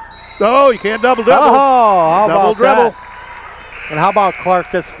 Oh, you can't double. Oh, how double about dribble. that? And how about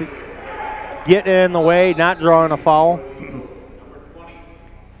Clark just getting in the way, not drawing a foul?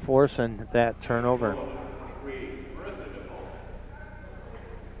 Forcing that turnover.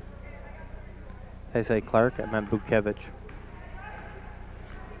 I say Clark, I meant Bukevich.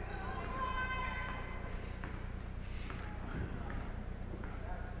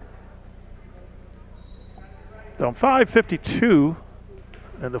 Down 5:52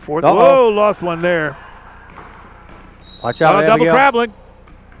 in the fourth. Uh-oh. Whoa, lost one there. Watch out, double Abigail. traveling.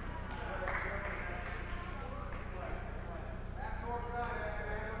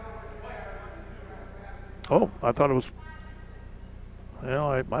 Oh, I thought it was.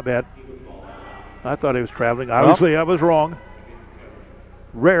 Well, my bad. I thought he was traveling. Obviously, I was wrong.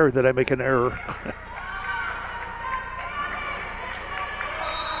 Rare that I make an error.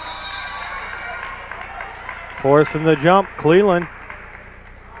 Forcing the jump, Cleland.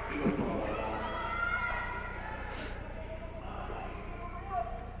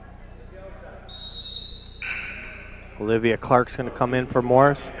 Olivia Clark's going to come in for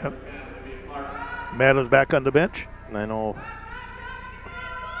Morris. Yep. Madeline's back on the bench. I know.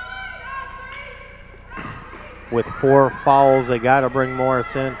 With 4 fouls, they got to bring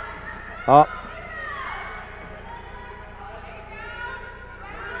Morris in. Up.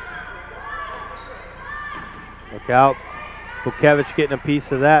 Look out. Bukevich getting a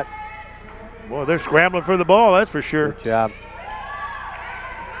piece of that. Well, they're scrambling for the ball, that's for sure. Good job.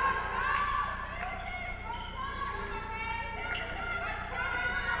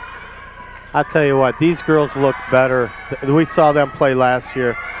 I'll tell you what, these girls look better. We saw them play last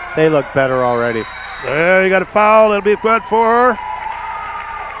year. They look better already. There, you got a foul. It'll be good for her.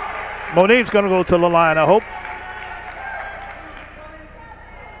 Monique's going to go to the line, I hope.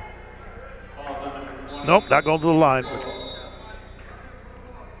 Nope, not going to the line.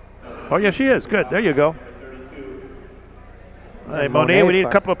 Oh, yes, she is. Good. There you go. Hey, Monique, we need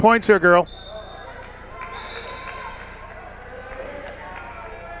a couple of points here, girl.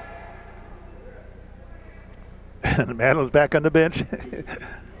 And Madeline's back on the bench.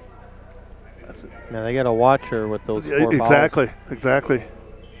 Man, they got to watch her with those 4 fouls. Exactly, exactly.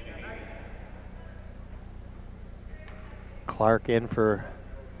 Clark in for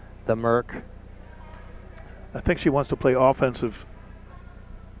the Merc. I think she wants to play offensive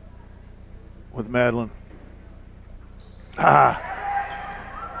with Madeline.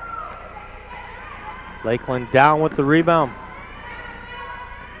 Lakeland down with the rebound.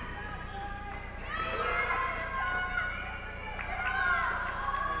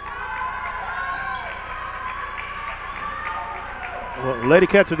 Well, Lady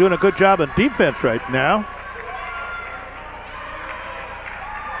Cats are doing a good job on defense right now.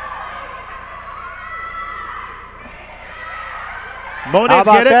 Monet's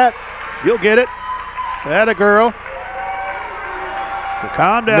get it. That? You'll get it. Atta girl. So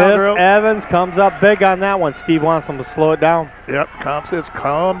calm down, Miss girl. Evans comes up big on that one. Steve wants them to slow it down. Yep, says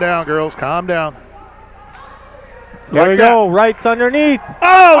calm down, girls. Calm down. There we go. Right's underneath.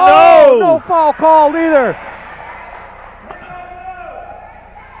 Oh, no! No foul called either.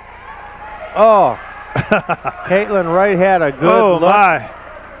 Oh. Caitlin Wright had a good look. My.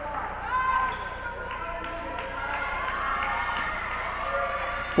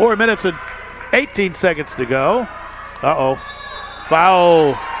 Four minutes and 18 seconds to go. Uh-oh.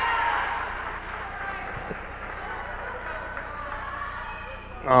 Foul.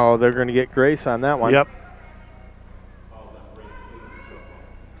 Oh, they're going to get grace on that one. Yep.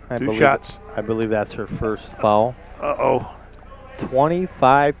 I Two believe shots. I believe that's her first foul. Uh-oh.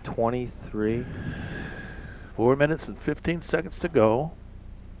 25-23. 4 minutes and 15 seconds to go.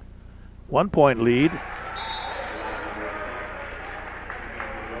 1 point lead.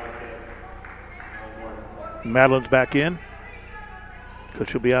 Madeline's back in because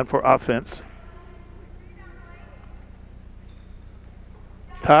she'll be on for offense.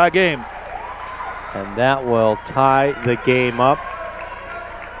 Tie game. And that will tie the game up.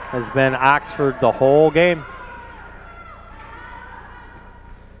 Has been Oxford the whole game.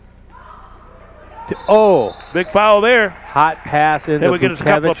 Oh, big foul there. Hot pass into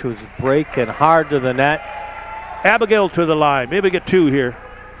Bukevich, who's breaking hard to the net. Abigail to the line. Maybe get two here.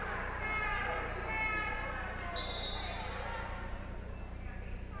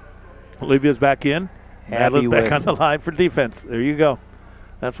 Olivia's back in. Madeline back on the line for defense. There you go.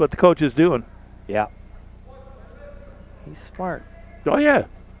 That's what the coach is doing. Yeah. He's smart. Oh, yeah.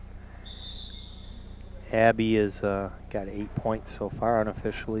 Abby has got 8 points so far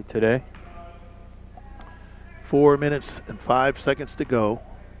unofficially today. 4 minutes and 5 seconds to go.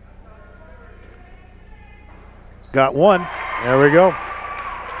 Got one. There we go.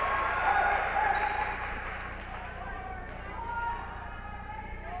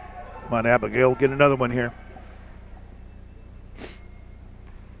 Come on, Abigail, get another one here.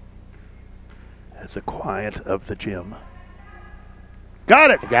 That's the quiet of the gym.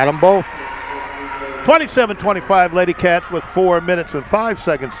 Got it. Got them both. 27-25 Lady Cats with 4 minutes and 5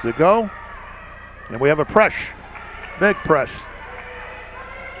 seconds to go. And we have a press. Big press.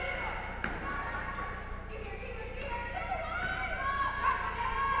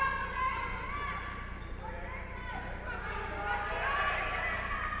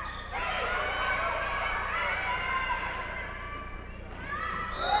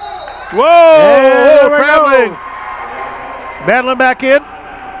 Whoa! Traveling. Madeline back in.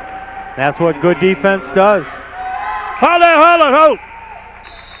 That's what good defense does. Hold.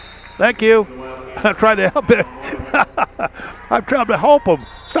 Thank you. I'm trying to help it. I'm trying to help them.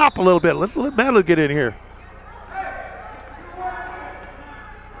 Stop a little bit. Let Madeline get in here.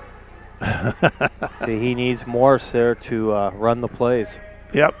 See, he needs Morse there to run the plays.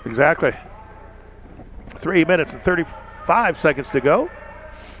 Yep, exactly. 3 minutes and 35 seconds to go.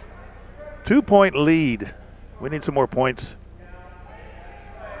 2 point lead. We need some more points.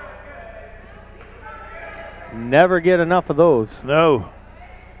 Never get enough of those. No.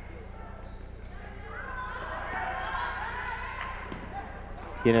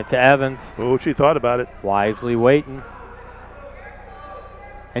 Getting it to Evans. Oh, she thought about it. Wisely waiting.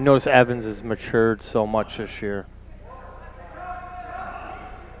 I notice Evans has matured so much this year.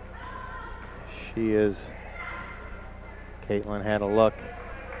 She is. Caitlin had a look.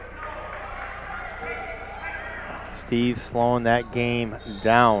 Steve slowing that game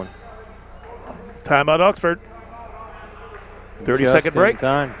down. Timeout Oxford. 30-second break.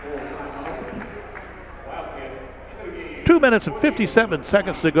 Time. 2 minutes and 57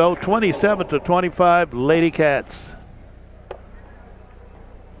 seconds to go. 27-25 Lady Cats.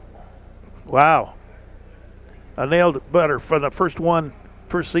 Wow. I nailed it better for the first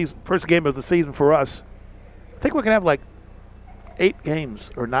game of the season for us. I think we're going to have like 8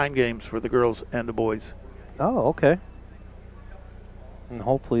 games or 9 games for the girls and the boys. Oh, okay. And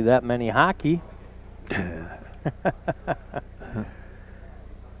hopefully that many hockey.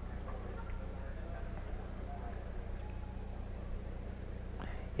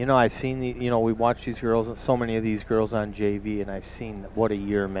 You know, I've seen we watch these girls, so many of these girls on JV, and I've seen what a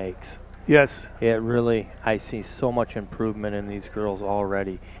year makes. Yes. It really, I see so much improvement in these girls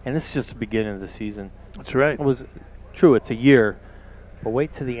already. And this is just the beginning of the season. That's right. It was true, it's a year. But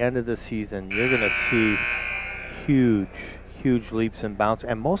wait till the end of the season. You're going to see huge, huge leaps and bounds.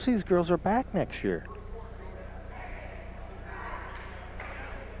 And most of these girls are back next year.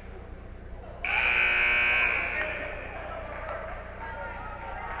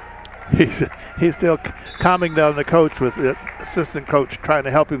 He's still calming down the coach with the assistant coach trying to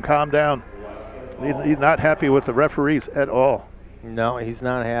help him calm down. He's not happy with the referees at all. No, he's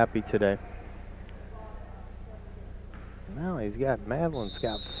not happy today. No, Madeline's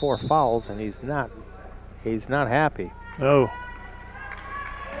got 4 fouls, and he's not happy. No.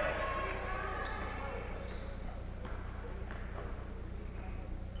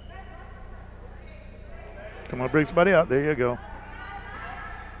 Come on, bring somebody out. There you go.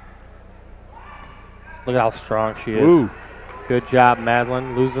 Look at how strong she is. Ooh. Good job,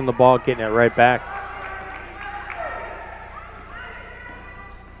 Madeline. Losing the ball, getting it right back.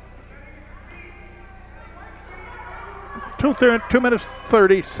 Two minutes,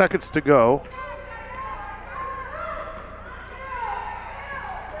 30 seconds to go.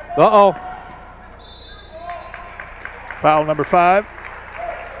 Uh-oh. Foul number 5.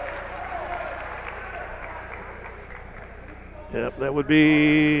 Yep, that would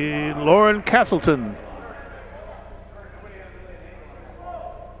be Lauren Castleton.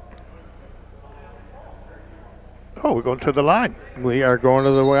 Oh, we're going to the line. We are going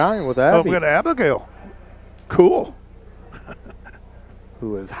to the line with Abby. Oh, we got Abigail. Cool.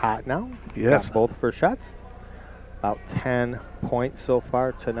 Who is hot now. Yes. Got both of her shots. About 10 points so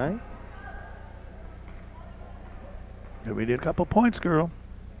far tonight. Yeah, we need a couple points, girl.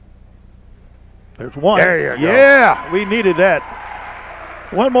 There's one. There you go. Yeah, we needed that.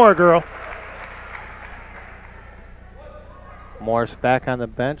 One more, girl. Morris back on the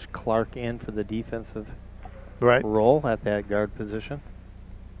bench. Clark in for the defensive role at that guard position.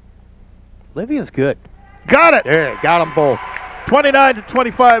 Livia's good. Got it. There, got them both.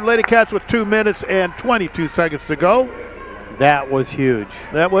 29-25, Lady Cats with 2 minutes and 22 seconds to go. That was huge.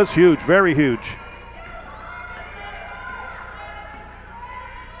 That was huge, very huge.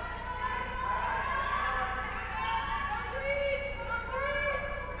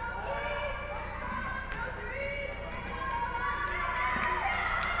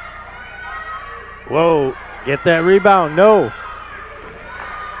 Whoa. Get that rebound. No.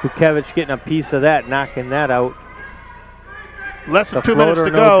 Bukevich getting a piece of that, knocking that out. Less than the 2 minutes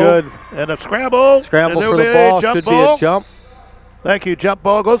to no go. Good. And a scramble. Scramble for the ball. Should ball. be a jump. Thank you. Jump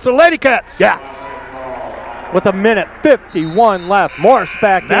ball goes to Lady Cats. Yes. With a minute 51 left. Morris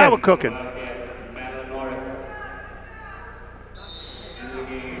back now in. We're cooking.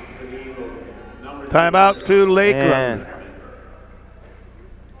 Timeout to Lakeland. And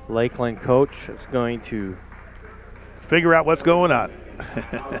Lakeland coach is going to figure out what's going on.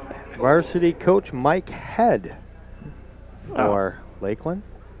 Varsity coach Mike Head for Lakeland.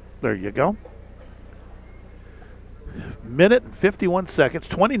 There you go. Minute and 51 seconds,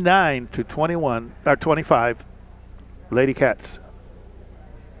 29-25. Lady Cats.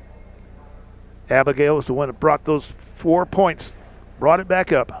 Abigail is the one that brought those 4 points, brought it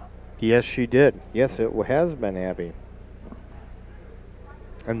back up. Yes, she did. Yes, it has been Abby.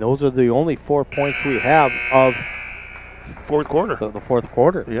 And those are the only 4 points we have of fourth quarter. The fourth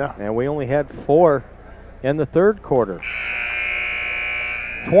quarter. Yeah. And we only had 4 in the third quarter.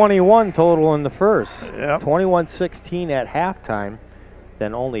 21 total in the first. Yeah. 21-16 at halftime.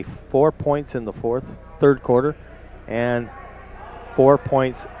 Then only 4 points in the third quarter. And 4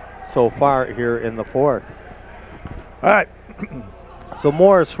 points so far here in the fourth. All right. So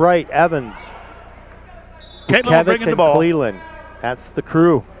Morris, Wright, Evans, Bukevich, and ball. Cleland. That's the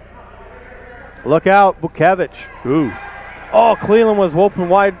crew. Look out, Bukevich. Ooh. Oh, Cleland was open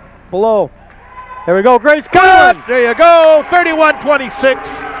wide below. There we go, Grace Cleland. There you go, 31-25,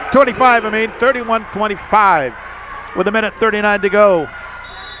 31-25 with a minute 39 to go.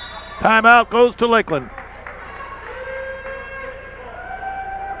 Timeout goes to Lakeland.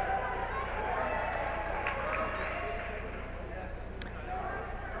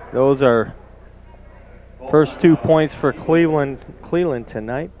 Those are first 2 points for Cleveland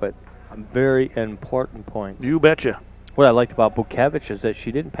tonight, but very important points. You betcha. What I liked about Bukevich is that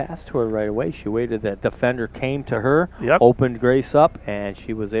she didn't pass to her right away. She waited. That defender came to her, opened Grace up, and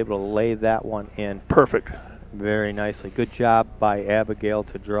she was able to lay that one in. Perfect. Very nicely. Good job by Abigail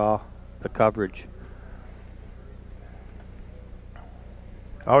to draw the coverage.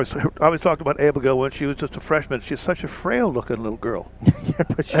 I always talked about Abigail when she was just a freshman. She's such a frail-looking little girl. Yeah,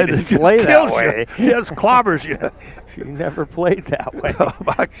 but she didn't play that way. She just clobbers you. She never played that way. Oh,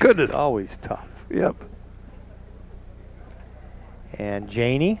 my goodness. She's always tough. Yep. And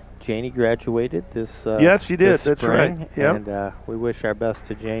Janie graduated this yes, she did. This That's spring, right. Yep. And we wish our best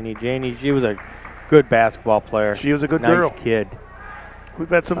to Janie. Janie, she was a good basketball player. She was a good nice girl. Kid. We've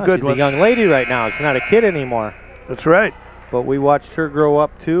had some good she's ones. a young lady right now. She's not a kid anymore. That's right. But we watched her grow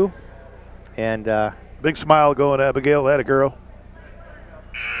up too. And big smile going, Abigail. That a girl.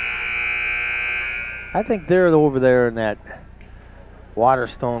 I think they're over there in that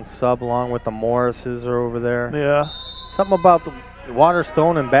Waterstone sub along with the Morrises are over there. Yeah. Something about the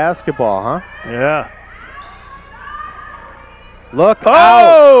Waterstone and basketball, huh? Yeah. Look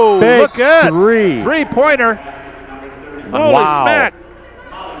out! Big Look at three-pointer. Holy Wow. smack!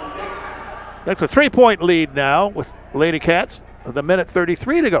 That's a 3-point lead now with Lady Cats. With a minute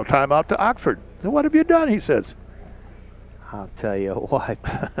 33 to go. Timeout to Oxford. So what have you done? He says. I'll tell you what.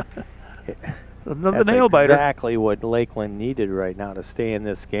 Another nail biter. Exactly what Lakeland needed right now to stay in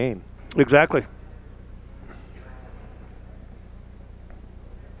this game. Exactly.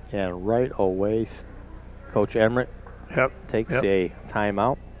 And right away, Coach Emmerich takes a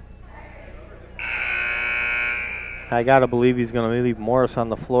timeout. I got to believe he's going to leave Morris on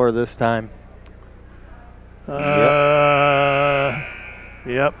the floor this time.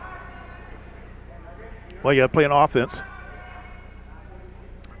 Yep. Well, you got to play an offense.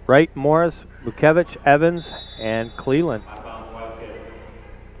 Wright, Morris, Bukevich, Evans, and Cleland.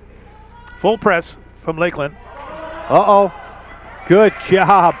 Full press from Lakeland. Uh-oh. Good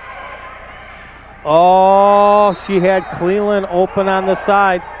job. Oh, she had Cleland open on the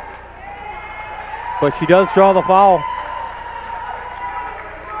side. But she does draw the foul.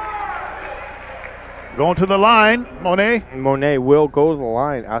 Going to the line, Monet. Monet will go to the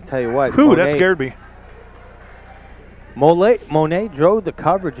line. I'll tell you what. Whew, Monet, that scared me. Monet drove the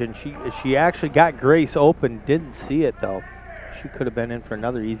coverage, and she actually got Grace open. Didn't see it, though. She could have been in for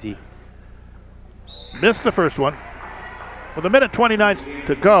another easy. Missed the first one. With a minute 29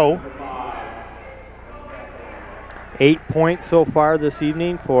 to go. 8 points so far this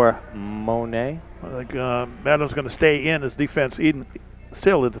evening for Monet. I think Madeline's going to stay in as defense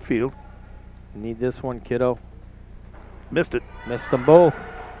still in the field. Need this one, kiddo. Missed it. Missed them both.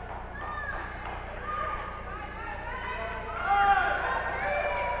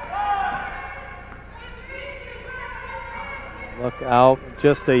 Look out.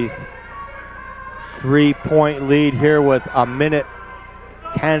 Just a 3-point lead here with a minute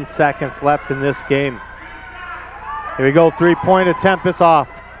 10 seconds left in this game. Here we go. 3-point attempt. It's off.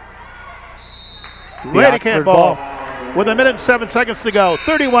 Lady Cat ball with a minute and 7 seconds to go.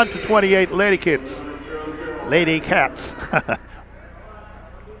 31-28, Lady Kids. Lady Cats.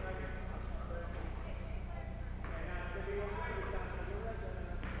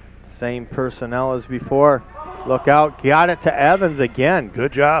 Same personnel as before. Look out. Got it to Evans again.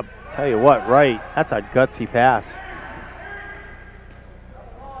 Good job. Tell you what, right. That's a gutsy pass.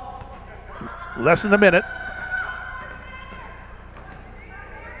 Less than a minute.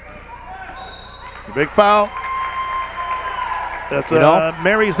 Big foul. That's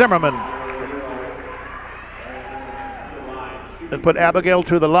Mary Zimmerman. And put Abigail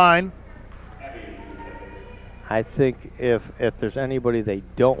to the line. I think if there's anybody they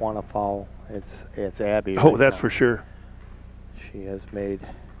don't want to foul, it's Abby. Oh, right that's now. for sure. She has made.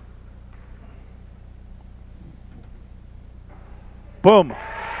 Boom.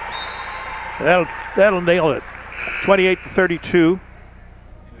 That'll nail it. 28-32.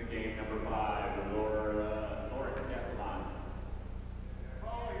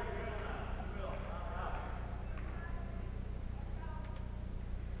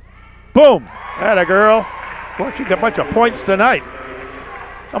 Boom. Atta girl. Boy, she got a bunch of points tonight.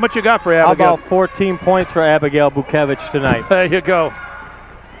 How much you got for Abigail? How about 14 points for Abigail Bukevich tonight? There you go.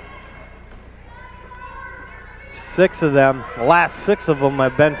 6 of them, the last 6 of them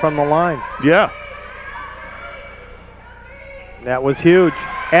have been from the line. Yeah. That was huge.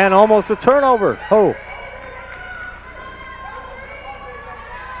 And almost a turnover. Oh.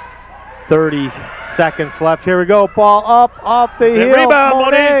 30 seconds left. Here we go. Ball up, off the heel. Rebound,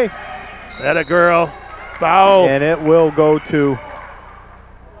 Monet. Atta girl. Foul. And it will go to.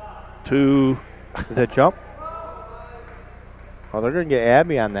 Is it jump? Oh, they're going to get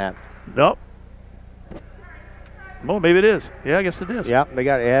Abby on that. Nope. Well, maybe it is. Yeah, I guess it is. Yep, they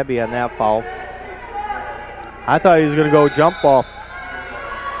got Abby on that foul. I thought he was going to go jump ball.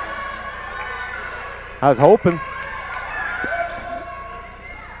 I was hoping.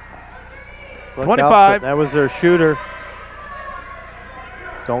 Look 25. That was their shooter.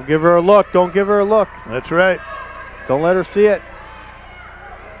 Don't give her a look. Don't give her a look. That's right. Don't let her see it.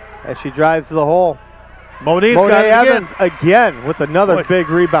 As she drives to the hole. Monet Evans again with another big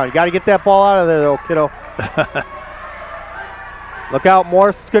rebound. You got to get that ball out of there, though, kiddo. Look out,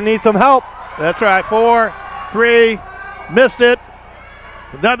 Morse is going to need some help. That's right. 4, 3, missed it.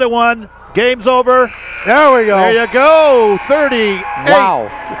 Another one. Game's over. There we go. There you go. 38.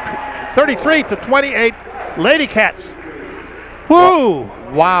 Wow. 33 to 28. Lady Cats. Woo!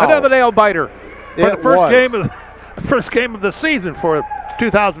 Wow. Another nail biter for It the first was. first game of the season for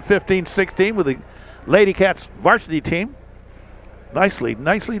 2015-16 with the Lady Cats varsity team. Nicely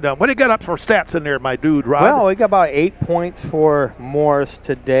done. What do you got up for stats in there, my dude, Rod? Well, we got about 8 points for Morris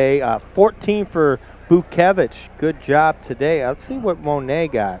today. 14 for Bukevich. Good job today. Let's see what Monet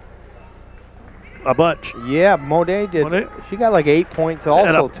got. A bunch. Yeah, Monet did. She got like 8 points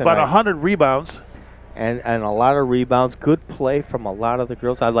also tonight. About 100 rebounds. And a lot of rebounds. Good play from a lot of the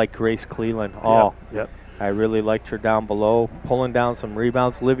girls. I like Grace Cleland. Oh, yep. I really liked her down below, pulling down some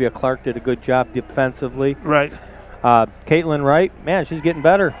rebounds. Olivia Clark did a good job defensively. Right. Caitlin Wright, man, she's getting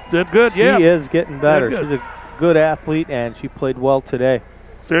better. Did good, She is getting better. She's a good athlete, and she played well today.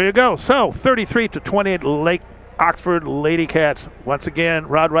 There you go. So 33 to 28, Lake Oxford Lady Cats. Once again,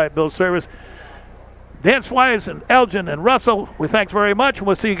 Rod Wright, Bill Service. Dan Swise and Elgin and Russell, we thanks very much.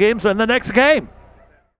 We'll see you games in the next game.